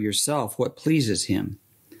know for yourself what pleases Him.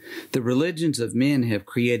 The religions of men have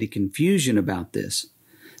created confusion about this.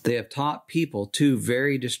 They have taught people two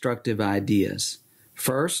very destructive ideas.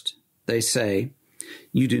 First, they say,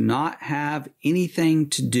 you do not have anything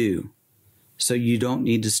to do, so you don't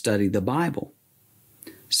need to study the Bible.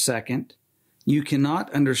 Second, you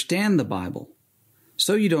cannot understand the Bible,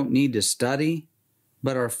 so you don't need to study,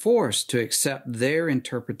 but are forced to accept their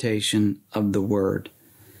interpretation of the Word.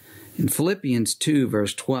 In Philippians 2,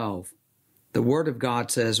 verse 12, the Word of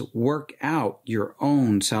God says, work out your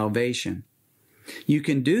own salvation. You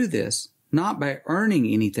can do this not by earning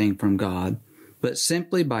anything from God, but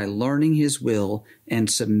simply by learning His will and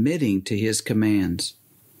submitting to His commands.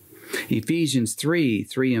 Ephesians 3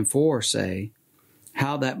 and 4 say,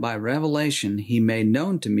 how that by revelation He made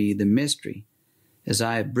known to me the mystery, as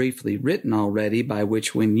I have briefly written already, by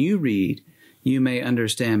which when you read, you may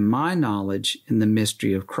understand my knowledge in the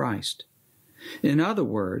mystery of Christ. In other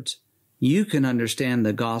words, you can understand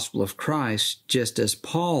the gospel of Christ just as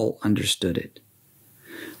Paul understood it.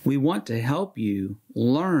 We want to help you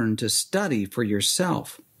learn to study for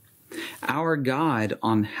yourself. Our guide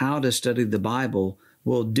on how to study the Bible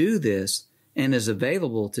will do this and is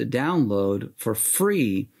available to download for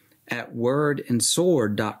free at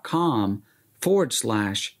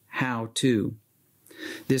wordandsword.com/how-to.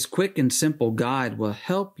 This quick and simple guide will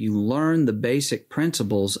help you learn the basic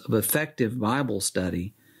principles of effective Bible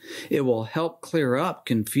study. It will help clear up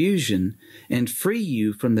confusion and free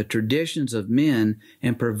you from the traditions of men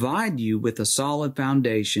and provide you with a solid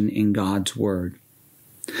foundation in God's Word.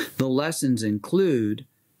 The lessons include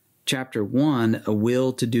Chapter 1, a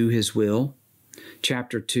will to do His will.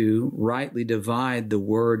 Chapter 2, rightly divide the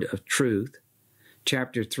word of truth.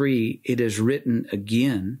 Chapter 3, it is written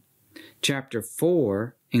again. Chapter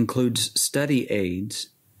 4 includes study aids.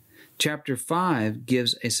 Chapter 5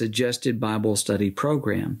 gives a suggested Bible study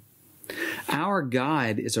program. Our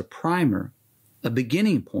guide is a primer, a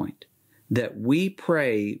beginning point that we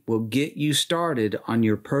pray will get you started on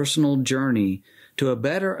your personal journey to a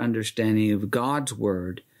better understanding of God's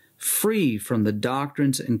Word, free from the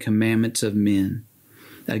doctrines and commandments of men.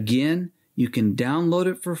 Again, you can download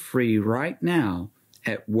it for free right now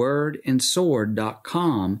at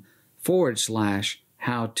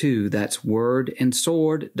wordandsword.com/how-to. That's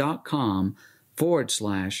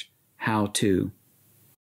wordandsword.com/how-to.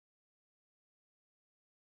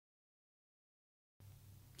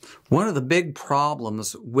 One of the big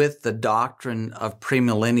problems with the doctrine of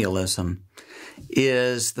premillennialism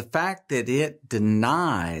is the fact that it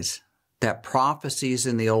denies that prophecies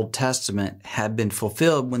in the Old Testament have been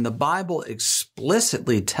fulfilled when the Bible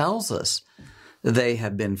explicitly tells us they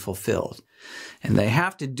have been fulfilled. And they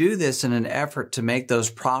have to do this in an effort to make those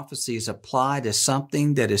prophecies apply to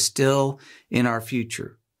something that is still in our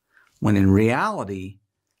future, when in reality,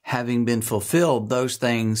 having been fulfilled, those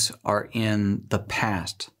things are in the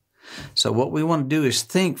past. So what we want to do is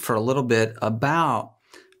think for a little bit about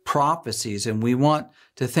prophecies, and we want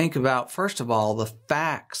to think about, first of all, the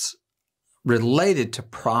facts related to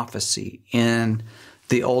prophecy in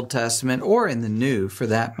the Old Testament or in the New for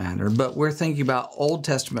that matter. But we're thinking about Old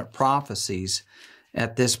Testament prophecies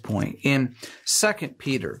at this point. In 2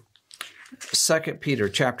 Peter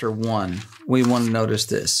chapter 1, we want to notice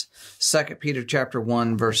this. 2 Peter chapter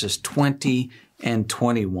 1, verses 20 and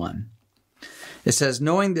 21. It says,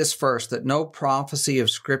 knowing this first, that no prophecy of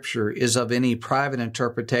Scripture is of any private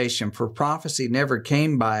interpretation, for prophecy never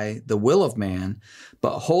came by the will of man,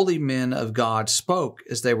 but holy men of God spoke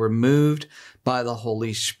as they were moved by the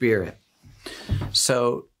Holy Spirit.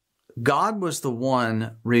 So God was the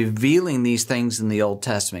one revealing these things in the Old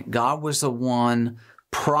Testament. God was the one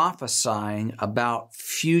prophesying about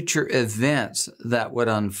future events that would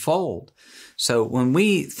unfold. So when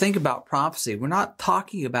we think about prophecy, we're not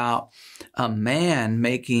talking about a man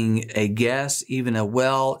making a guess, even a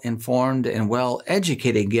well-informed and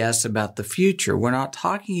well-educated guess about the future. We're not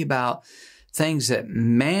talking about things that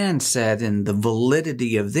man said and the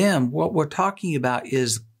validity of them. What we're talking about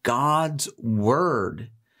is God's Word.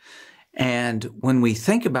 And when we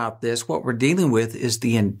think about this, what we're dealing with is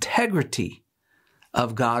the integrity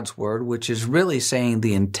of God's Word, which is really saying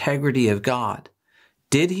the integrity of God.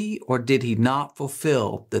 Did he or did he not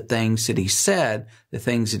fulfill the things that he said, the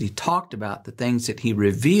things that he talked about, the things that he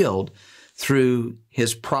revealed through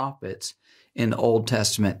his prophets in Old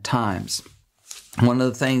Testament times? One of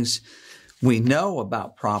the things we know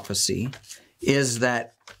about prophecy is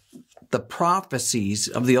that the prophecies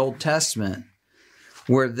of the Old Testament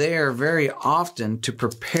were there very often to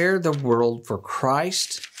prepare the world for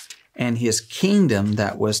Christ and his kingdom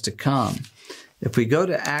that was to come. If we go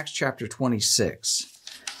to Acts chapter 26,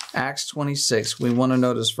 Acts 26, we want to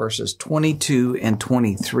notice verses 22 and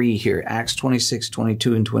 23 here. Acts 26,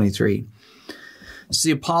 22 and 23. It's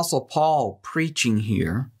the Apostle Paul preaching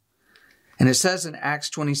here. And it says in Acts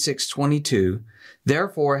 26, 22,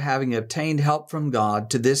 "Therefore, having obtained help from God,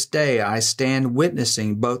 to this day I stand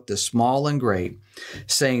witnessing both the small and great,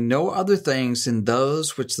 saying no other things than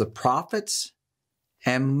those which the prophets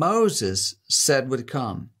and Moses said would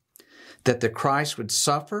come, that the Christ would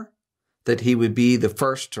suffer, that he would be the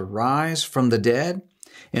first to rise from the dead,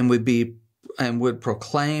 and would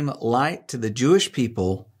proclaim light to the Jewish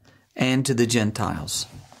people and to the Gentiles."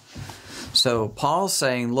 So Paul's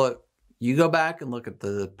saying, look, you go back and look at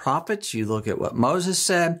the prophets, you look at what Moses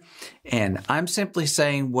said, and I'm simply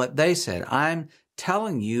saying what they said. I'm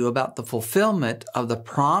telling you about the fulfillment of the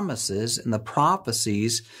promises and the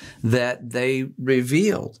prophecies that they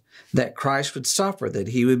revealed, that Christ would suffer, that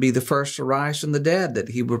he would be the first to rise from the dead, that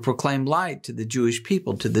he would proclaim light to the Jewish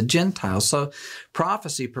people, to the Gentiles. So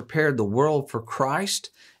prophecy prepared the world for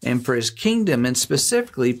Christ and for his kingdom, and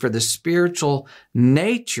specifically for the spiritual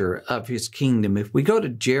nature of his kingdom. If we go to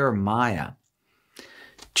Jeremiah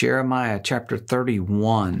chapter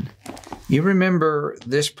 31, you remember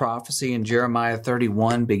this prophecy in Jeremiah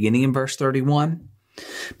 31, beginning in verse 31?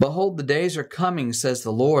 "Behold, the days are coming, says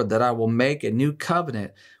the Lord, that I will make a new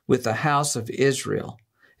covenant with the house of Israel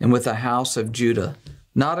and with the house of Judah,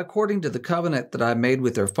 not according to the covenant that I made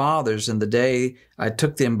with their fathers in the day I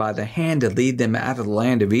took them by the hand to lead them out of the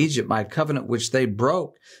land of Egypt, my covenant which they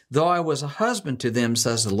broke, though I was a husband to them,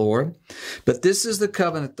 says the Lord. But this is the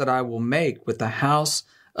covenant that I will make with the house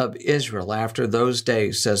of Israel after those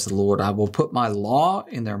days, says the Lord. I will put my law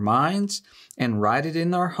in their minds and write it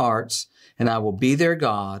in their hearts, and I will be their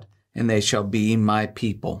God, and they shall be my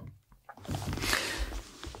people."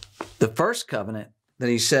 The first covenant that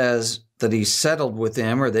he says that he settled with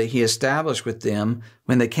them, or that he established with them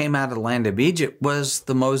when they came out of the land of Egypt, was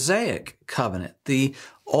the Mosaic covenant, the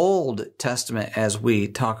Old Testament, as we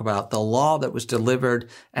talk about, the law that was delivered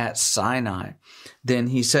at Sinai. Then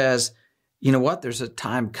he says, you know what? There's a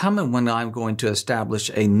time coming when I'm going to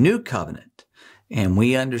establish a new covenant. And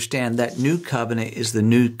we understand that new covenant is the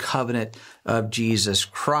new covenant of Jesus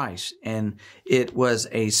Christ. And it was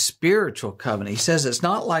a spiritual covenant. He says it's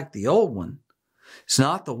not like the old one. It's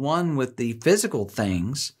not the one with the physical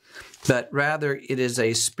things, but rather it is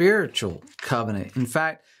a spiritual covenant. In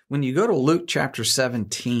fact, when you go to Luke chapter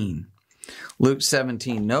 17,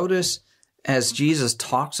 notice as Jesus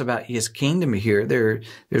talks about his kingdom here,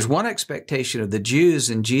 there's one expectation of the Jews,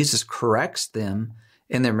 and Jesus corrects them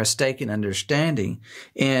in their mistaken understanding.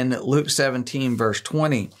 In Luke 17, verse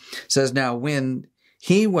 20, it says, "Now when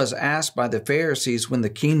he was asked by the Pharisees when the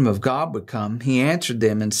kingdom of God would come, he answered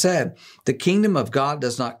them and said, the kingdom of God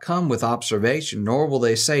does not come with observation, nor will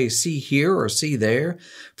they say, see here or see there.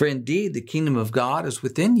 For indeed, the kingdom of God is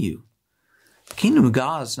within you." The kingdom of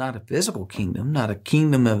God is not a physical kingdom, not a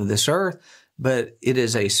kingdom of this earth, but it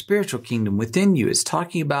is a spiritual kingdom within you. It's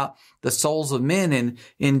talking about the souls of men. And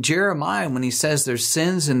in Jeremiah, when he says their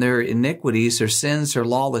sins and their iniquities, their sins, their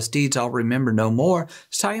lawless deeds, I'll remember no more,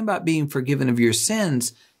 it's talking about being forgiven of your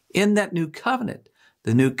sins in that new covenant,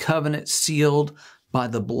 the new covenant sealed by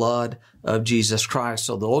the blood of Jesus Christ.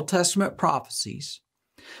 So the Old Testament prophecies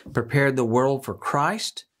prepared the world for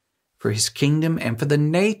Christ, for his kingdom, and for the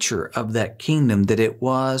nature of that kingdom, that it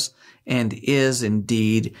was and is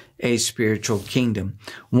indeed a spiritual kingdom.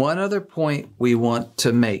 One other point we want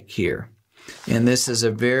to make here, and this is a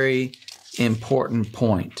very important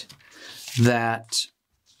point, that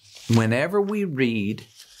whenever we read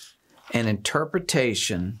an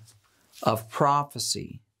interpretation of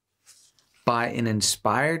prophecy by an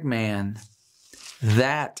inspired man,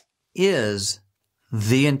 that is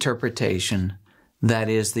the interpretation. That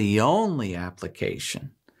is the only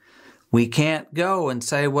application. We can't go and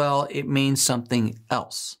say, well, it means something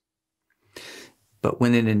else. But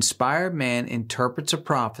when an inspired man interprets a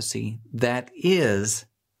prophecy, that is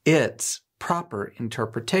its proper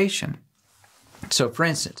interpretation. So, for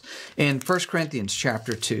instance, in 1 Corinthians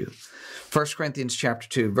chapter 2,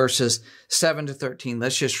 verses 7 to 13,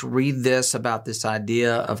 let's just read this about this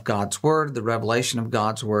idea of God's Word, the revelation of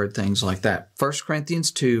God's Word, things like that. 1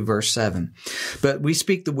 Corinthians 2, verse 7. But we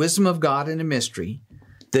speak the wisdom of God in a mystery,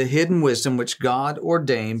 the hidden wisdom which God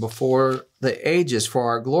ordained before the ages for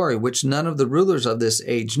our glory, which none of the rulers of this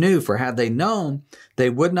age knew. For had they known, they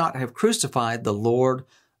would not have crucified the Lord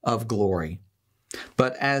of glory.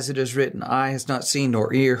 But as it is written, eye has not seen,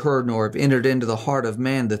 nor ear heard, nor have entered into the heart of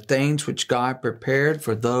man the things which God prepared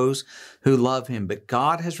for those who love him. But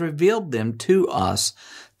God has revealed them to us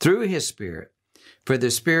through his Spirit. For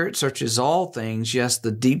the Spirit searches all things, yes,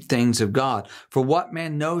 the deep things of God. For what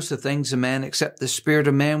man knows the things of man except the Spirit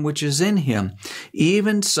of man which is in him?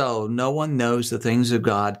 Even so, no one knows the things of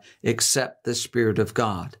God except the Spirit of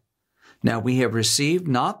God. Now we have received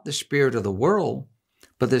not the spirit of the world,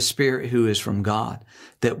 but the Spirit who is from God,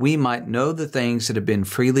 that we might know the things that have been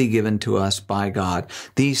freely given to us by God.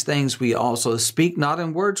 These things we also speak, not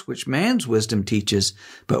in words which man's wisdom teaches,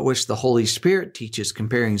 but which the Holy Spirit teaches,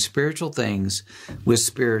 comparing spiritual things with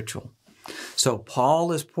spiritual. So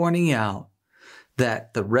Paul is pointing out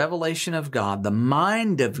that the revelation of God, the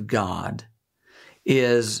mind of God,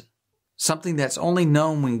 is something that's only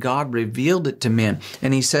known when God revealed it to men.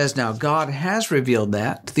 And he says, now God has revealed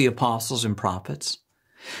that to the apostles and prophets.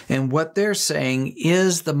 And what they're saying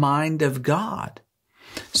is the mind of God.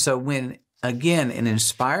 So when, again, an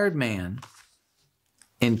inspired man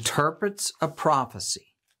interprets a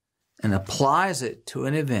prophecy and applies it to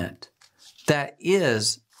an event, that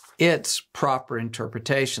is its proper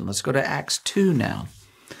interpretation. Let's go to Acts 2 now.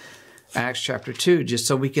 Acts chapter 2, just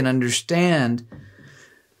so we can understand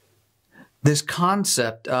this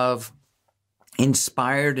concept of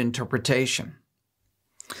inspired interpretation.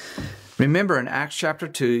 Remember, in Acts chapter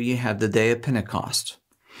 2, you have the day of Pentecost.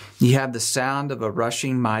 You have the sound of a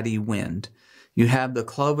rushing mighty wind. You have the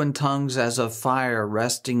cloven tongues as of fire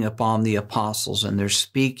resting upon the apostles, and they're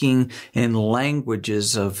speaking in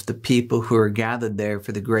languages of the people who are gathered there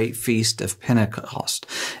for the great feast of Pentecost.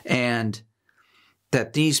 And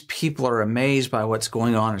that these people are amazed by what's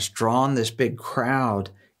going on. It's drawn this big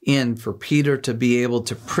crowd in for Peter to be able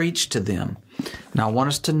to preach to them. Now, I want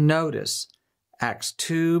us to notice Acts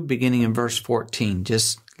 2, beginning in verse 14.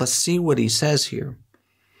 Just let's see what he says here.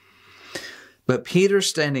 But Peter,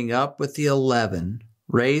 standing up with the 11,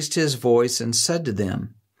 raised his voice and said to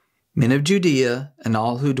them, Men of Judea and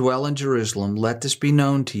all who dwell in Jerusalem, let this be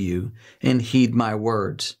known to you, and heed my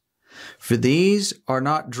words. For these are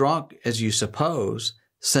not drunk as you suppose,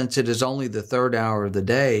 since it is only the third hour of the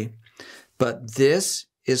day, but this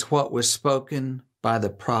is what was spoken by the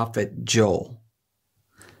prophet Joel.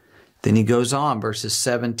 Then he goes on, verses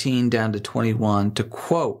 17 down to 21, to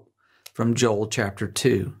quote from Joel chapter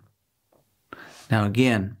 2. Now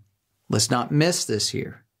again, let's not miss this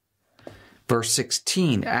here. Verse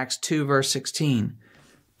 16, Acts 2, verse 16.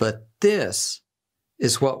 But this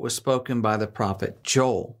is what was spoken by the prophet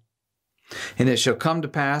Joel. And it shall come to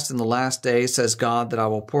pass in the last days, says God, that I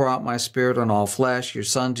will pour out my Spirit on all flesh. Your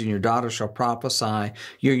sons and your daughters shall prophesy.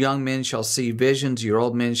 Your young men shall see visions. Your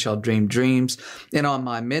old men shall dream dreams. And on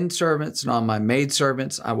my men servants and on my maid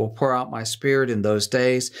servants I will pour out my Spirit in those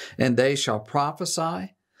days, and they shall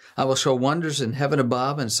prophesy. I will show wonders in heaven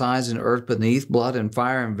above and signs in earth beneath, blood and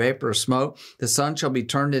fire and vapor of smoke. The sun shall be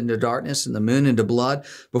turned into darkness and the moon into blood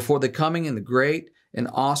before the coming and the great and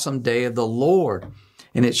awesome day of the Lord.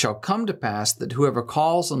 And it shall come to pass that whoever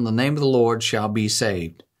calls on the name of the Lord shall be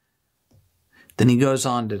saved. Then he goes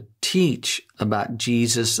on to teach about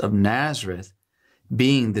Jesus of Nazareth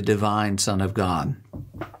being the divine Son of God.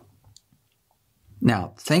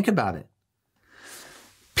 Now, think about it.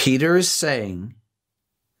 Peter is saying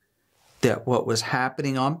that what was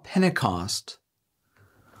happening on Pentecost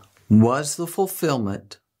was the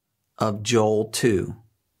fulfillment of Joel 2.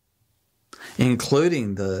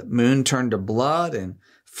 Including the moon turned to blood and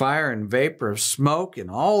fire and vapor of smoke and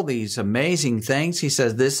all these amazing things. He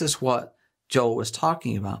says this is what Joel was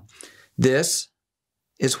talking about. This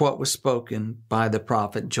is what was spoken by the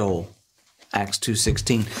prophet Joel, Acts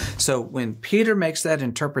 2:16. So when Peter makes that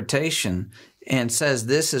interpretation and says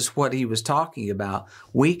this is what he was talking about,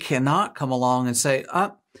 we cannot come along and say,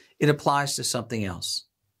 it applies to something else.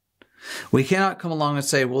 We cannot come along and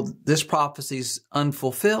say, well, this prophecy is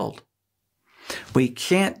unfulfilled. We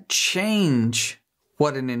can't change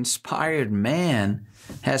what an inspired man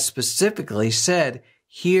has specifically said.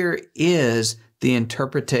 Here is the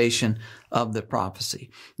interpretation of the prophecy.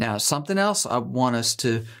 Now, something else I want us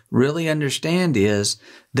to really understand is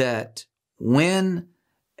that when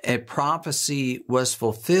a prophecy was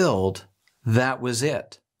fulfilled, that was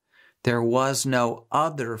it. There was no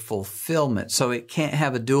other fulfillment. So it can't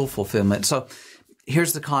have a dual fulfillment. So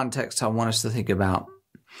here's the context I want us to think about.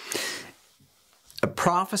 A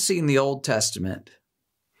prophecy in the Old Testament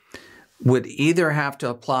would either have to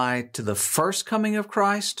apply to the first coming of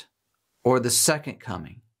Christ or the second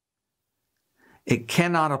coming. It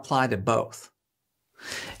cannot apply to both.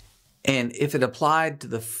 And if it applied to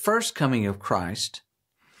the first coming of Christ,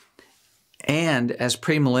 and as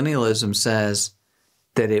premillennialism says,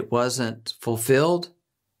 that it wasn't fulfilled,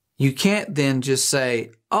 you can't then just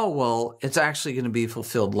say, oh, well, it's actually going to be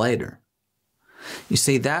fulfilled later. You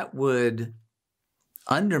see, that would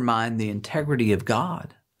undermine the integrity of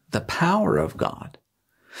God, the power of God.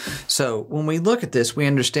 So when we look at this, we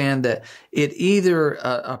understand that it either,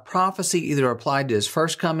 a prophecy either applied to his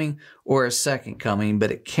first coming or his second coming,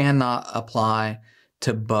 but it cannot apply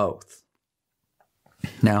to both.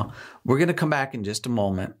 Now, we're going to come back in just a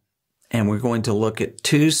moment, and we're going to look at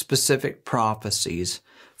two specific prophecies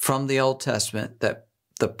from the Old Testament that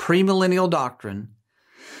the premillennial doctrine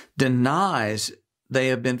denies they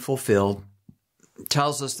have been fulfilled,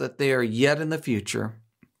 tells us that they are yet in the future,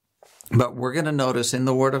 but we're going to notice in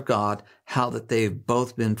the Word of God how that they've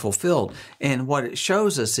both been fulfilled. And what it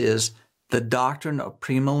shows us is the doctrine of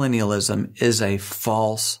premillennialism is a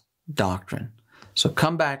false doctrine. So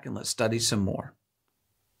come back and let's study some more.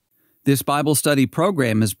 This Bible study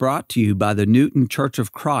program is brought to you by the Newton Church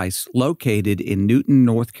of Christ, located in Newton,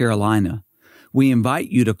 North Carolina. We invite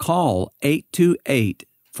you to call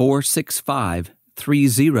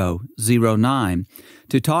 828-465-3009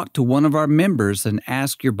 to talk to one of our members and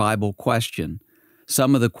ask your Bible question.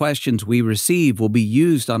 Some of the questions we receive will be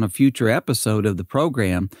used on a future episode of the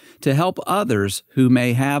program to help others who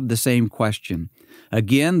may have the same question.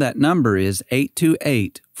 Again, that number is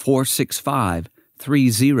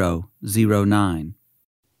 828-465-3009.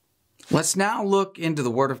 Let's now look into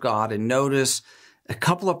the Word of God and notice a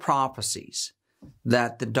couple of prophecies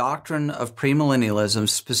that the doctrine of premillennialism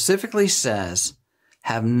specifically says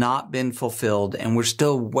have not been fulfilled, and we're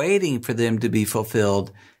still waiting for them to be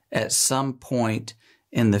fulfilled at some point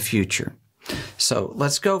in the future. So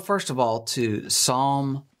let's go first of all to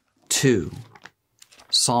Psalm 2.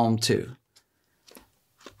 Psalm 2.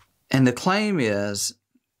 And the claim is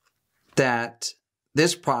that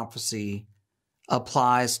this prophecy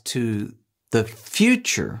applies to the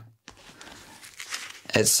future.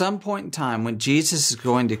 At some point in time when Jesus is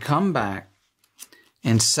going to come back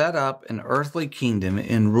and set up an earthly kingdom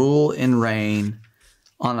and rule and reign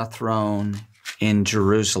on a throne in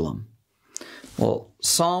Jerusalem. Well,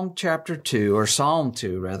 Psalm 2, I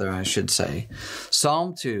should say.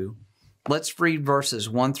 Psalm 2, let's read verses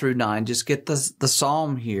 1 through 9. Just get the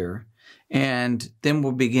psalm here, and then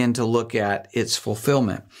we'll begin to look at its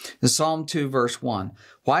fulfillment. In Psalm 2, verse 1,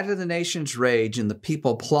 why do the nations rage and the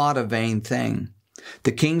people plot a vain thing?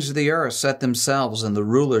 The kings of the earth set themselves, and the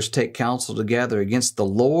rulers take counsel together against the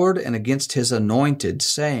Lord and against his anointed,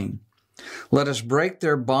 saying, let us break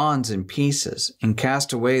their bonds in pieces and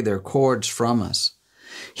cast away their cords from us.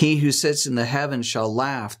 He who sits in the heavens shall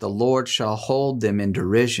laugh, the Lord shall hold them in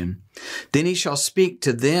derision. Then he shall speak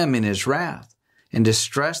to them in his wrath, and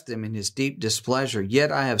distress them in his deep displeasure.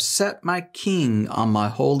 Yet I have set my king on my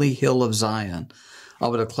holy hill of Zion. I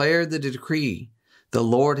will declare the decree. The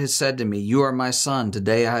Lord has said to me, you are my son.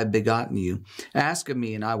 Today I have begotten you. Ask of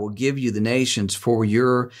me, and I will give you the nations for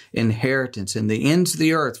your inheritance and the ends of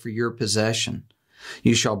the earth for your possession.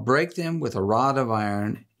 You shall break them with a rod of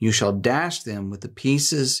iron. You shall dash them with the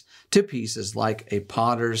pieces to pieces like a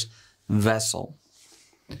potter's vessel.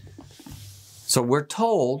 So we're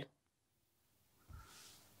told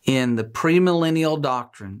in the premillennial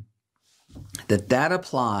doctrine that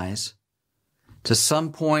applies to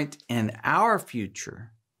some point in our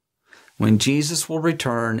future when Jesus will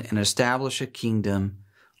return and establish a kingdom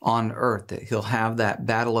on earth, that he'll have that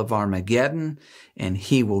battle of Armageddon, and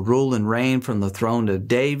he will rule and reign from the throne of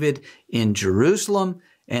David in Jerusalem,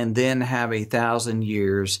 and then have 1,000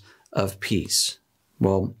 years of peace.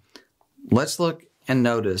 Well, let's look and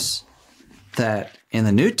notice that in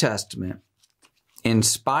the New Testament,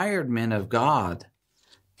 inspired men of God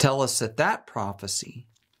tell us that prophecy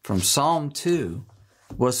from Psalm 2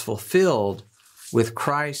 was fulfilled with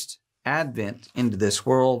Christ's advent into this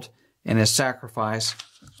world and his sacrifice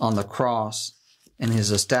on the cross and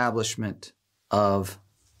his establishment of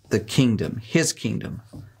the kingdom, his kingdom,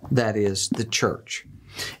 that is the church.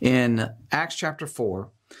 In Acts chapter 4,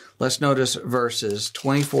 let's notice verses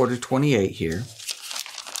 24 to 28 here.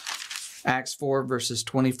 Acts 4, verses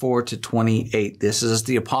 24 to 28. This is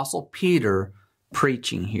the Apostle Peter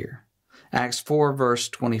preaching here. Acts 4, verse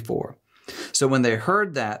 24. So when they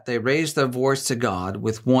heard that, they raised their voice to God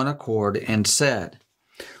with one accord and said,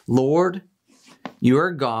 Lord, you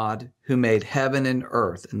are God who made heaven and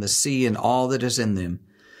earth and the sea and all that is in them,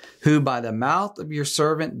 who by the mouth of your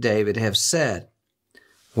servant David have said,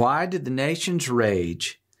 why did the nations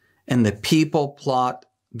rage and the people plot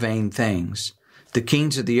vain things? The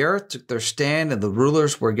kings of the earth took their stand, and the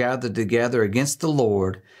rulers were gathered together against the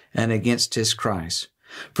Lord and against his Christ.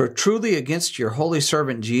 For truly against your holy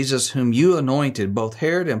servant Jesus, whom you anointed, both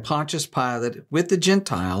Herod and Pontius Pilate with the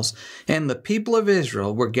Gentiles and the people of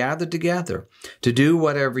Israel were gathered together to do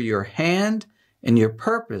whatever your hand and your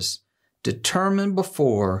purpose determined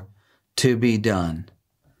before to be done.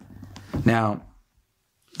 Now,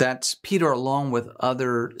 that's Peter along with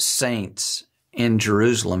other saints in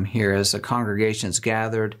Jerusalem here as the congregations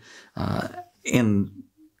gathered in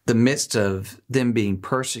the midst of them being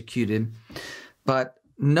persecuted. But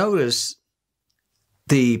notice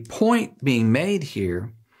the point being made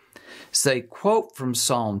here is they quote from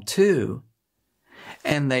Psalm 2,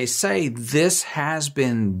 and they say this has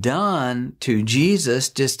been done to Jesus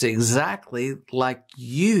just exactly like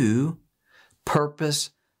you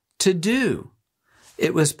purpose to do.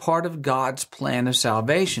 It was part of God's plan of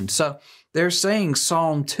salvation. So they're saying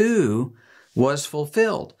Psalm 2 was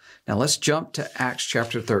fulfilled. Now let's jump to Acts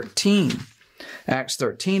chapter 13. Acts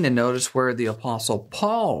 13, and notice where the Apostle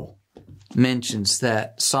Paul mentions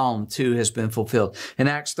that Psalm 2 has been fulfilled. In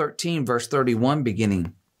Acts 13, verse 31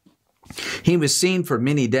 beginning, he was seen for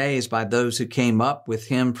many days by those who came up with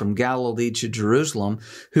him from Galilee to Jerusalem,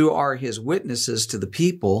 who are his witnesses to the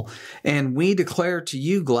people. And we declare to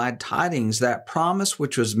you glad tidings, that promise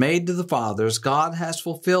which was made to the fathers, God has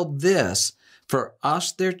fulfilled this for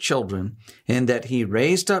us their children, in that he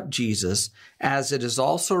raised up Jesus, as it is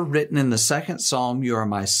also written in the second Psalm, you are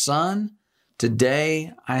my son,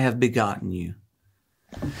 today I have begotten you.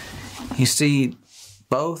 You see,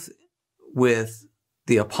 both with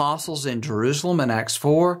the apostles in Jerusalem in Acts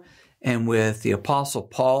 4 and with the Apostle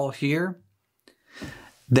Paul here,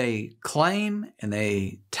 they claim and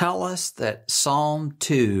they tell us that Psalm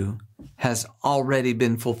 2 has already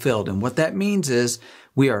been fulfilled. And what that means is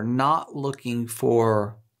we are not looking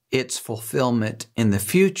for its fulfillment in the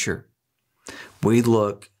future. We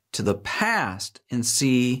look to the past and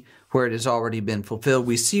see where it has already been fulfilled.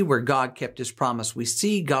 We see where God kept his promise. We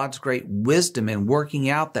see God's great wisdom in working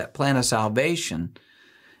out that plan of salvation.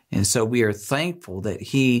 And so we are thankful that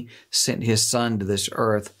he sent his son to this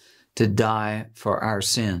earth to die for our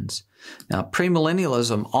sins. Now,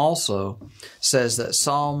 premillennialism also says that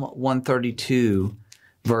Psalm 132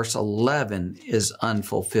 verse 11 is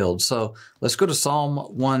unfulfilled. So let's go to Psalm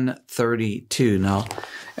 132. Now,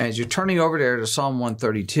 as you're turning over there to Psalm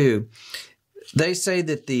 132, they say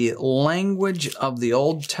that the language of the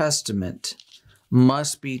Old Testament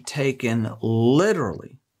must be taken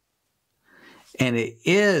literally. And it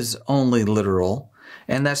is only literal,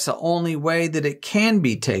 and that's the only way that it can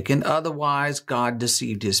be taken. Otherwise, God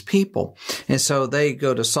deceived his people. And so they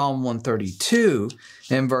go to Psalm 132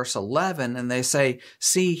 in verse 11, and they say,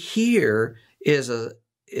 see, here is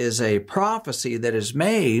a prophecy that is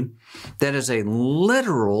made that is a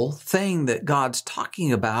literal thing that God's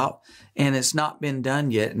talking about, and it's not been done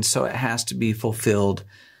yet, and so it has to be fulfilled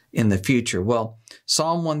in the future. Well,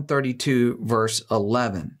 Psalm 132 verse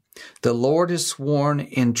 11, the Lord has sworn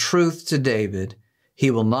in truth to David,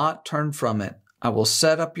 he will not turn from it. I will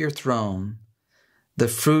set up your throne, the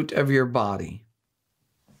fruit of your body.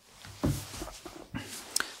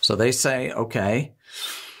 So they say, okay,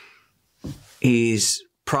 he's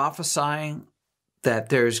prophesying that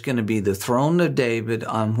there's going to be the throne of David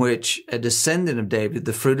on which a descendant of David,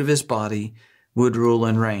 the fruit of his body, would rule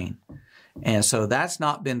and reign. And so that's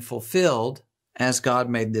not been fulfilled as God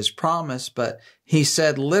made this promise, but he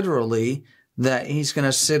said literally that he's going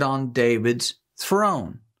to sit on David's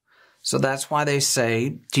throne. So that's why they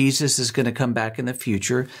say Jesus is going to come back in the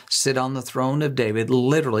future, sit on the throne of David,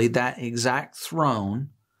 literally that exact throne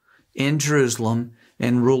in Jerusalem,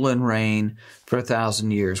 and rule and reign for 1,000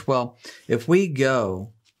 years. Well, if we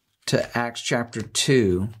go to Acts chapter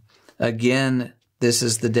 2, again, this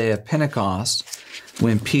is the day of Pentecost,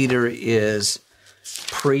 when Peter is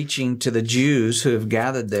preaching to the Jews who have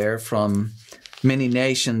gathered there from many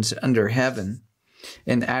nations under heaven.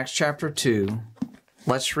 In Acts chapter 2,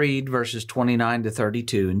 Let's read verses 29 to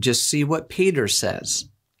 32 and just see what Peter says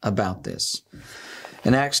about this.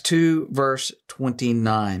 In Acts 2, verse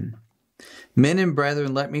 29, "Men and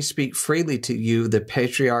brethren, let me speak freely to you of the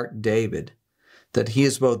patriarch David, that he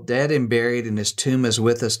is both dead and buried, and his tomb is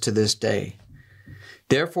with us to this day.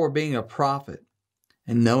 Therefore, being a prophet,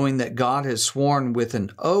 and knowing that God has sworn with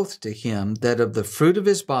an oath to him that of the fruit of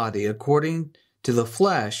his body, according to the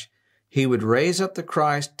flesh, he would raise up the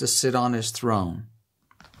Christ to sit on his throne."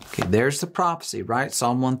 Okay, there's the prophecy, right?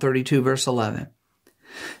 Psalm 132, verse 11.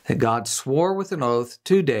 That God swore with an oath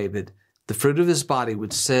to David, the fruit of his body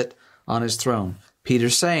would sit on his throne.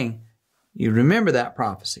 Peter's saying, you remember that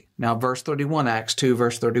prophecy. Now, verse 31, Acts 2,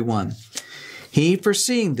 verse 31. "He,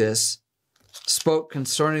 foreseeing this, spoke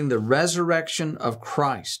concerning the resurrection of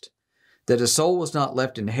Christ, that his soul was not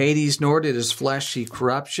left in Hades, nor did his flesh see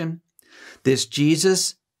corruption. This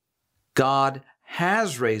Jesus God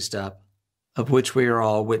has raised up, of which we are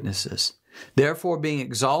all witnesses. Therefore, being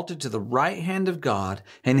exalted to the right hand of God,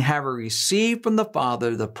 and having received from the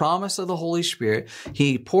Father the promise of the Holy Spirit,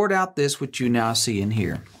 he poured out this which you now see and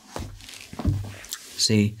hear."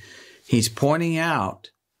 See, he's pointing out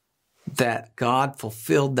that God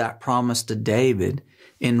fulfilled that promise to David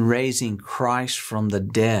in raising Christ from the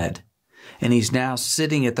dead. And he's now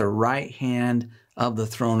sitting at the right hand of the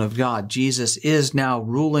throne of God. Jesus is now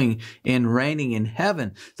ruling and reigning in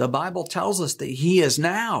heaven. The Bible tells us that he is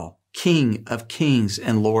now King of kings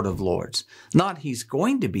and Lord of lords. Not he's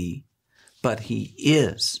going to be, but he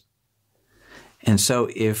is. And so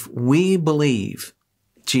if we believe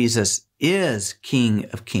Jesus is King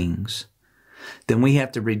of kings, then we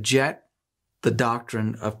have to reject the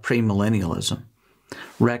doctrine of premillennialism,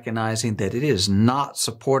 recognizing that it is not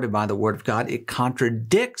supported by the Word of God. It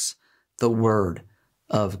contradicts the Word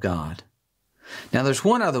of God. Now, there's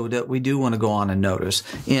one other that we do want to go on and notice.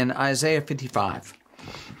 In Isaiah 55,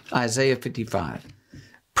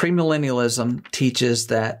 premillennialism teaches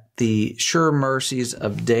that the sure mercies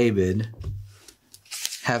of David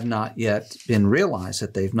have not yet been realized,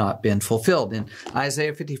 that they've not been fulfilled. In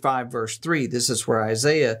Isaiah 55, verse 3, this is where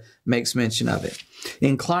Isaiah makes mention of it.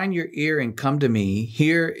 "Incline your ear and come to me.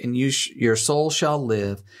 Hear, and your soul shall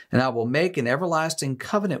live. And I will make an everlasting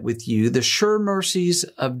covenant with you, the sure mercies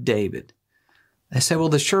of David." They say, well,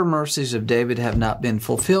 the sure mercies of David have not been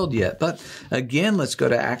fulfilled yet. But again, let's go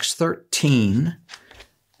to Acts 13.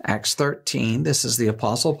 Acts 13, this is the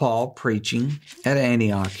Apostle Paul preaching at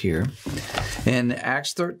Antioch here. In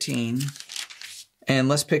Acts 13, and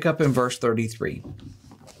let's pick up in verse 33.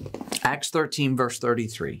 Acts 13, verse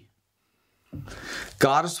 33.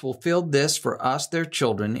 "God has fulfilled this for us, their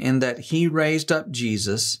children, in that he raised up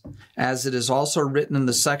Jesus, as it is also written in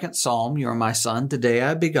the second Psalm, 'You are my son, today I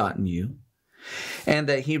have begotten you.' And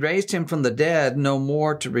that he raised him from the dead, no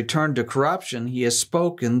more to return to corruption. He has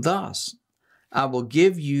spoken thus, 'I will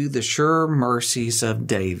give you the sure mercies of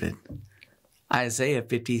David.'" Isaiah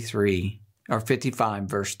 53 or 55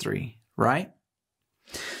 verse 3, right?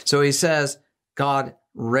 So he says, God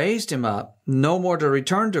raised him up, no more to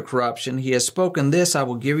return to corruption. He has spoken this, "I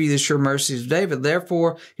will give you the sure mercies of David."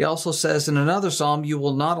 Therefore, he also says in another psalm, "You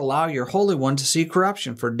will not allow your Holy One to see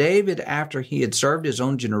corruption." For David, after he had served his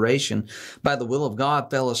own generation by the will of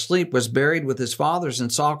God, fell asleep, was buried with his fathers,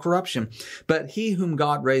 and saw corruption. But he whom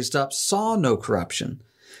God raised up saw no corruption.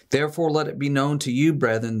 Therefore, let it be known to you,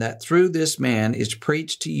 brethren, that through this man is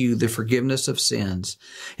preached to you the forgiveness of sins.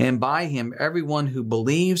 And by him, everyone who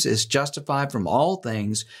believes is justified from all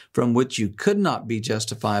things from which you could not be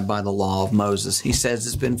justified by the law of Moses. He says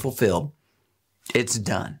it's been fulfilled. It's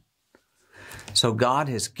done. So God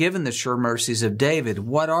has given the sure mercies of David.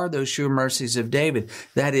 What are those sure mercies of David?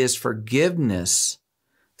 That is forgiveness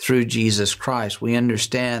through Jesus Christ. We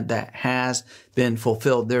understand that has been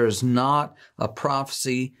fulfilled. There is not a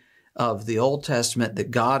prophecy of the Old Testament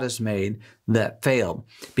that God has made that failed,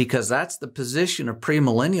 because that's the position of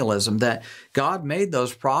premillennialism, that God made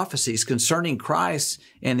those prophecies concerning Christ,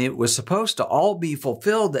 and it was supposed to all be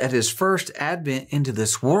fulfilled at his first advent into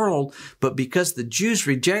this world. But because the Jews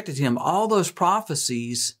rejected him, all those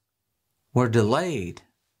prophecies were delayed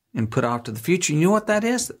and put off to the future. You know what that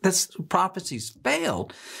is? That's prophecies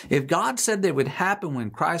failed. If God said they would happen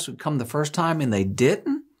when Christ would come the first time and they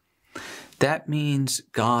didn't, that means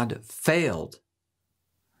God failed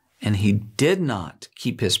and he did not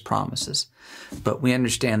keep his promises. But we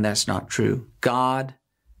understand that's not true. God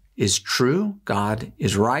is true. God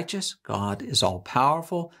is righteous. God is all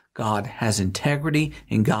powerful. God has integrity,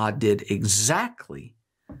 and God did exactly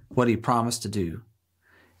what he promised to do.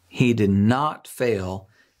 He did not fail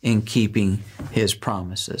in keeping his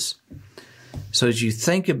promises. So as you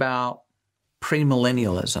think about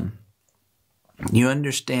premillennialism, you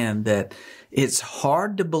understand that it's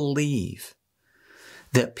hard to believe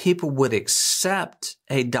that people would accept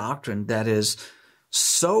a doctrine that is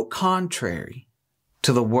so contrary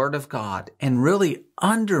to the Word of God and really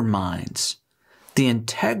undermines the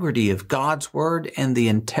integrity of God's Word and the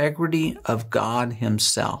integrity of God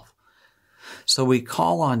Himself. So we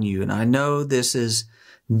call on you, and I know this is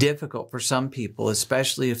difficult for some people,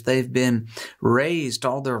 especially if they've been raised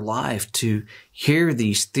all their life to hear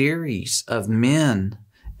these theories of men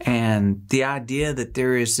and the idea that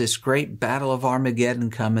there is this great battle of Armageddon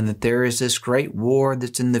coming, that there is this great war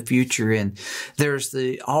that's in the future, and there's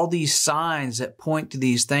all these signs that point to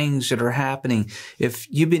these things that are happening. If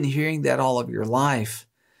you've been hearing that all of your life,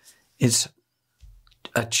 it's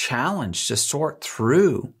a challenge to sort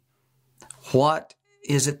through what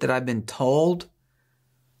is it that I've been told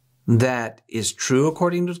that is true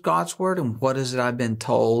according to God's Word, and what is it I've been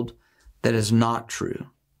told that is not true.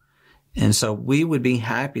 And so we would be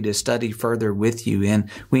happy to study further with you. And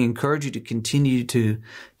we encourage you to continue to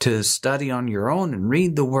study on your own and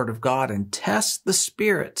read the Word of God and test the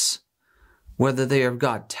spirits, whether they are of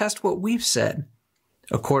God. Test what we've said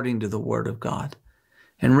according to the Word of God.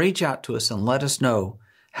 And reach out to us and let us know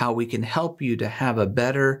how we can help you to have a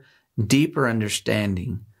better, deeper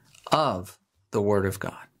understanding of the Word of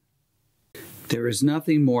God. There is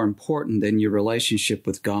nothing more important than your relationship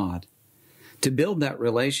with God. To build that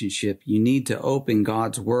relationship, you need to open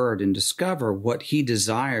God's Word and discover what He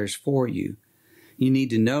desires for you. You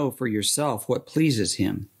need to know for yourself what pleases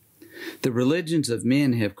Him. The religions of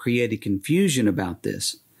men have created confusion about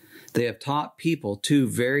this. They have taught people two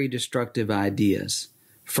very destructive ideas.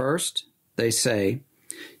 First, they say,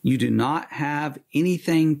 you do not have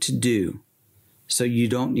anything to do, so you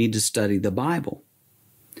don't need to study the Bible.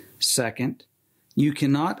 Second, you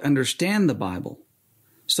cannot understand the Bible,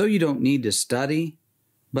 so you don't need to study,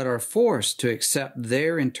 but are forced to accept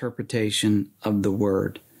their interpretation of the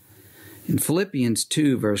Word. In Philippians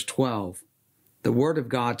 2, verse 12, the Word of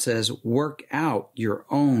God says, work out your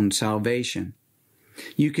own salvation.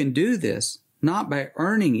 You can do this not by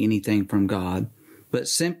earning anything from God, but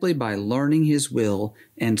simply by learning His will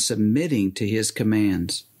and submitting to His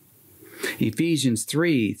commands. Ephesians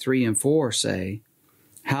 3 and 4 say,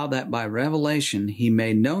 how that by revelation He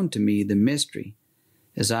made known to me the mystery,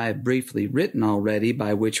 as I have briefly written already,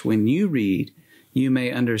 by which when you read, you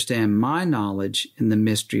may understand my knowledge in the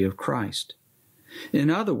mystery of Christ.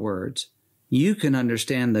 In other words, you can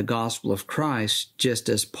understand the gospel of Christ just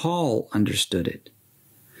as Paul understood it.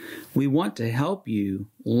 We want to help you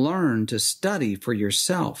learn to study for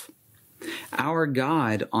yourself. Our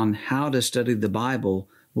guide on how to study the Bible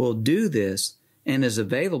will do this and is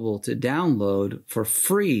available to download for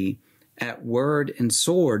free at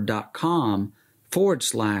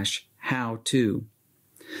wordandsword.com/how-to.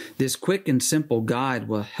 This quick and simple guide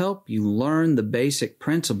will help you learn the basic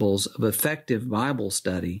principles of effective Bible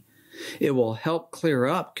study. It will help clear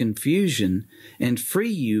up confusion and free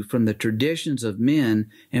you from the traditions of men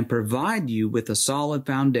and provide you with a solid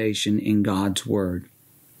foundation in God's Word.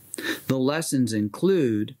 The lessons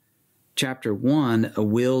include Chapter 1, a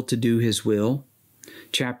will to do His will.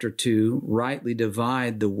 Chapter 2, rightly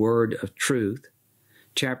divide the word of truth.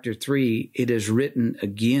 Chapter 3, it is written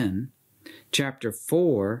again. Chapter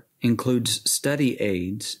 4 includes study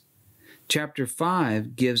aids. Chapter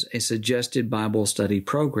 5 gives a suggested Bible study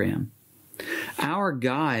program. Our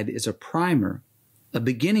guide is a primer, a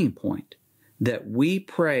beginning point that we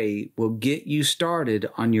pray will get you started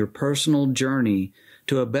on your personal journey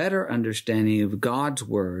to a better understanding of God's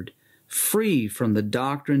Word, free from the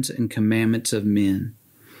doctrines and commandments of men.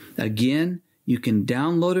 Again, you can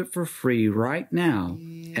download it for free right now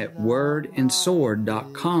at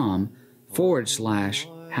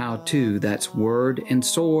wordandsword.com/how-to. That's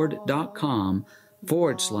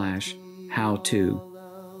wordandsword.com/how-to.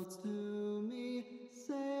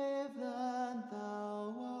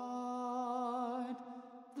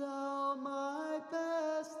 Thou my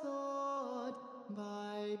best thought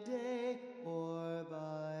by day or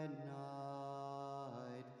by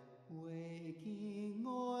night, waking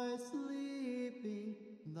or sleeping,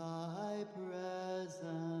 thy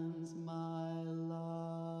presence my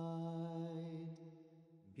light.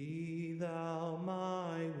 Be thou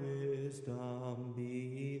my wisdom,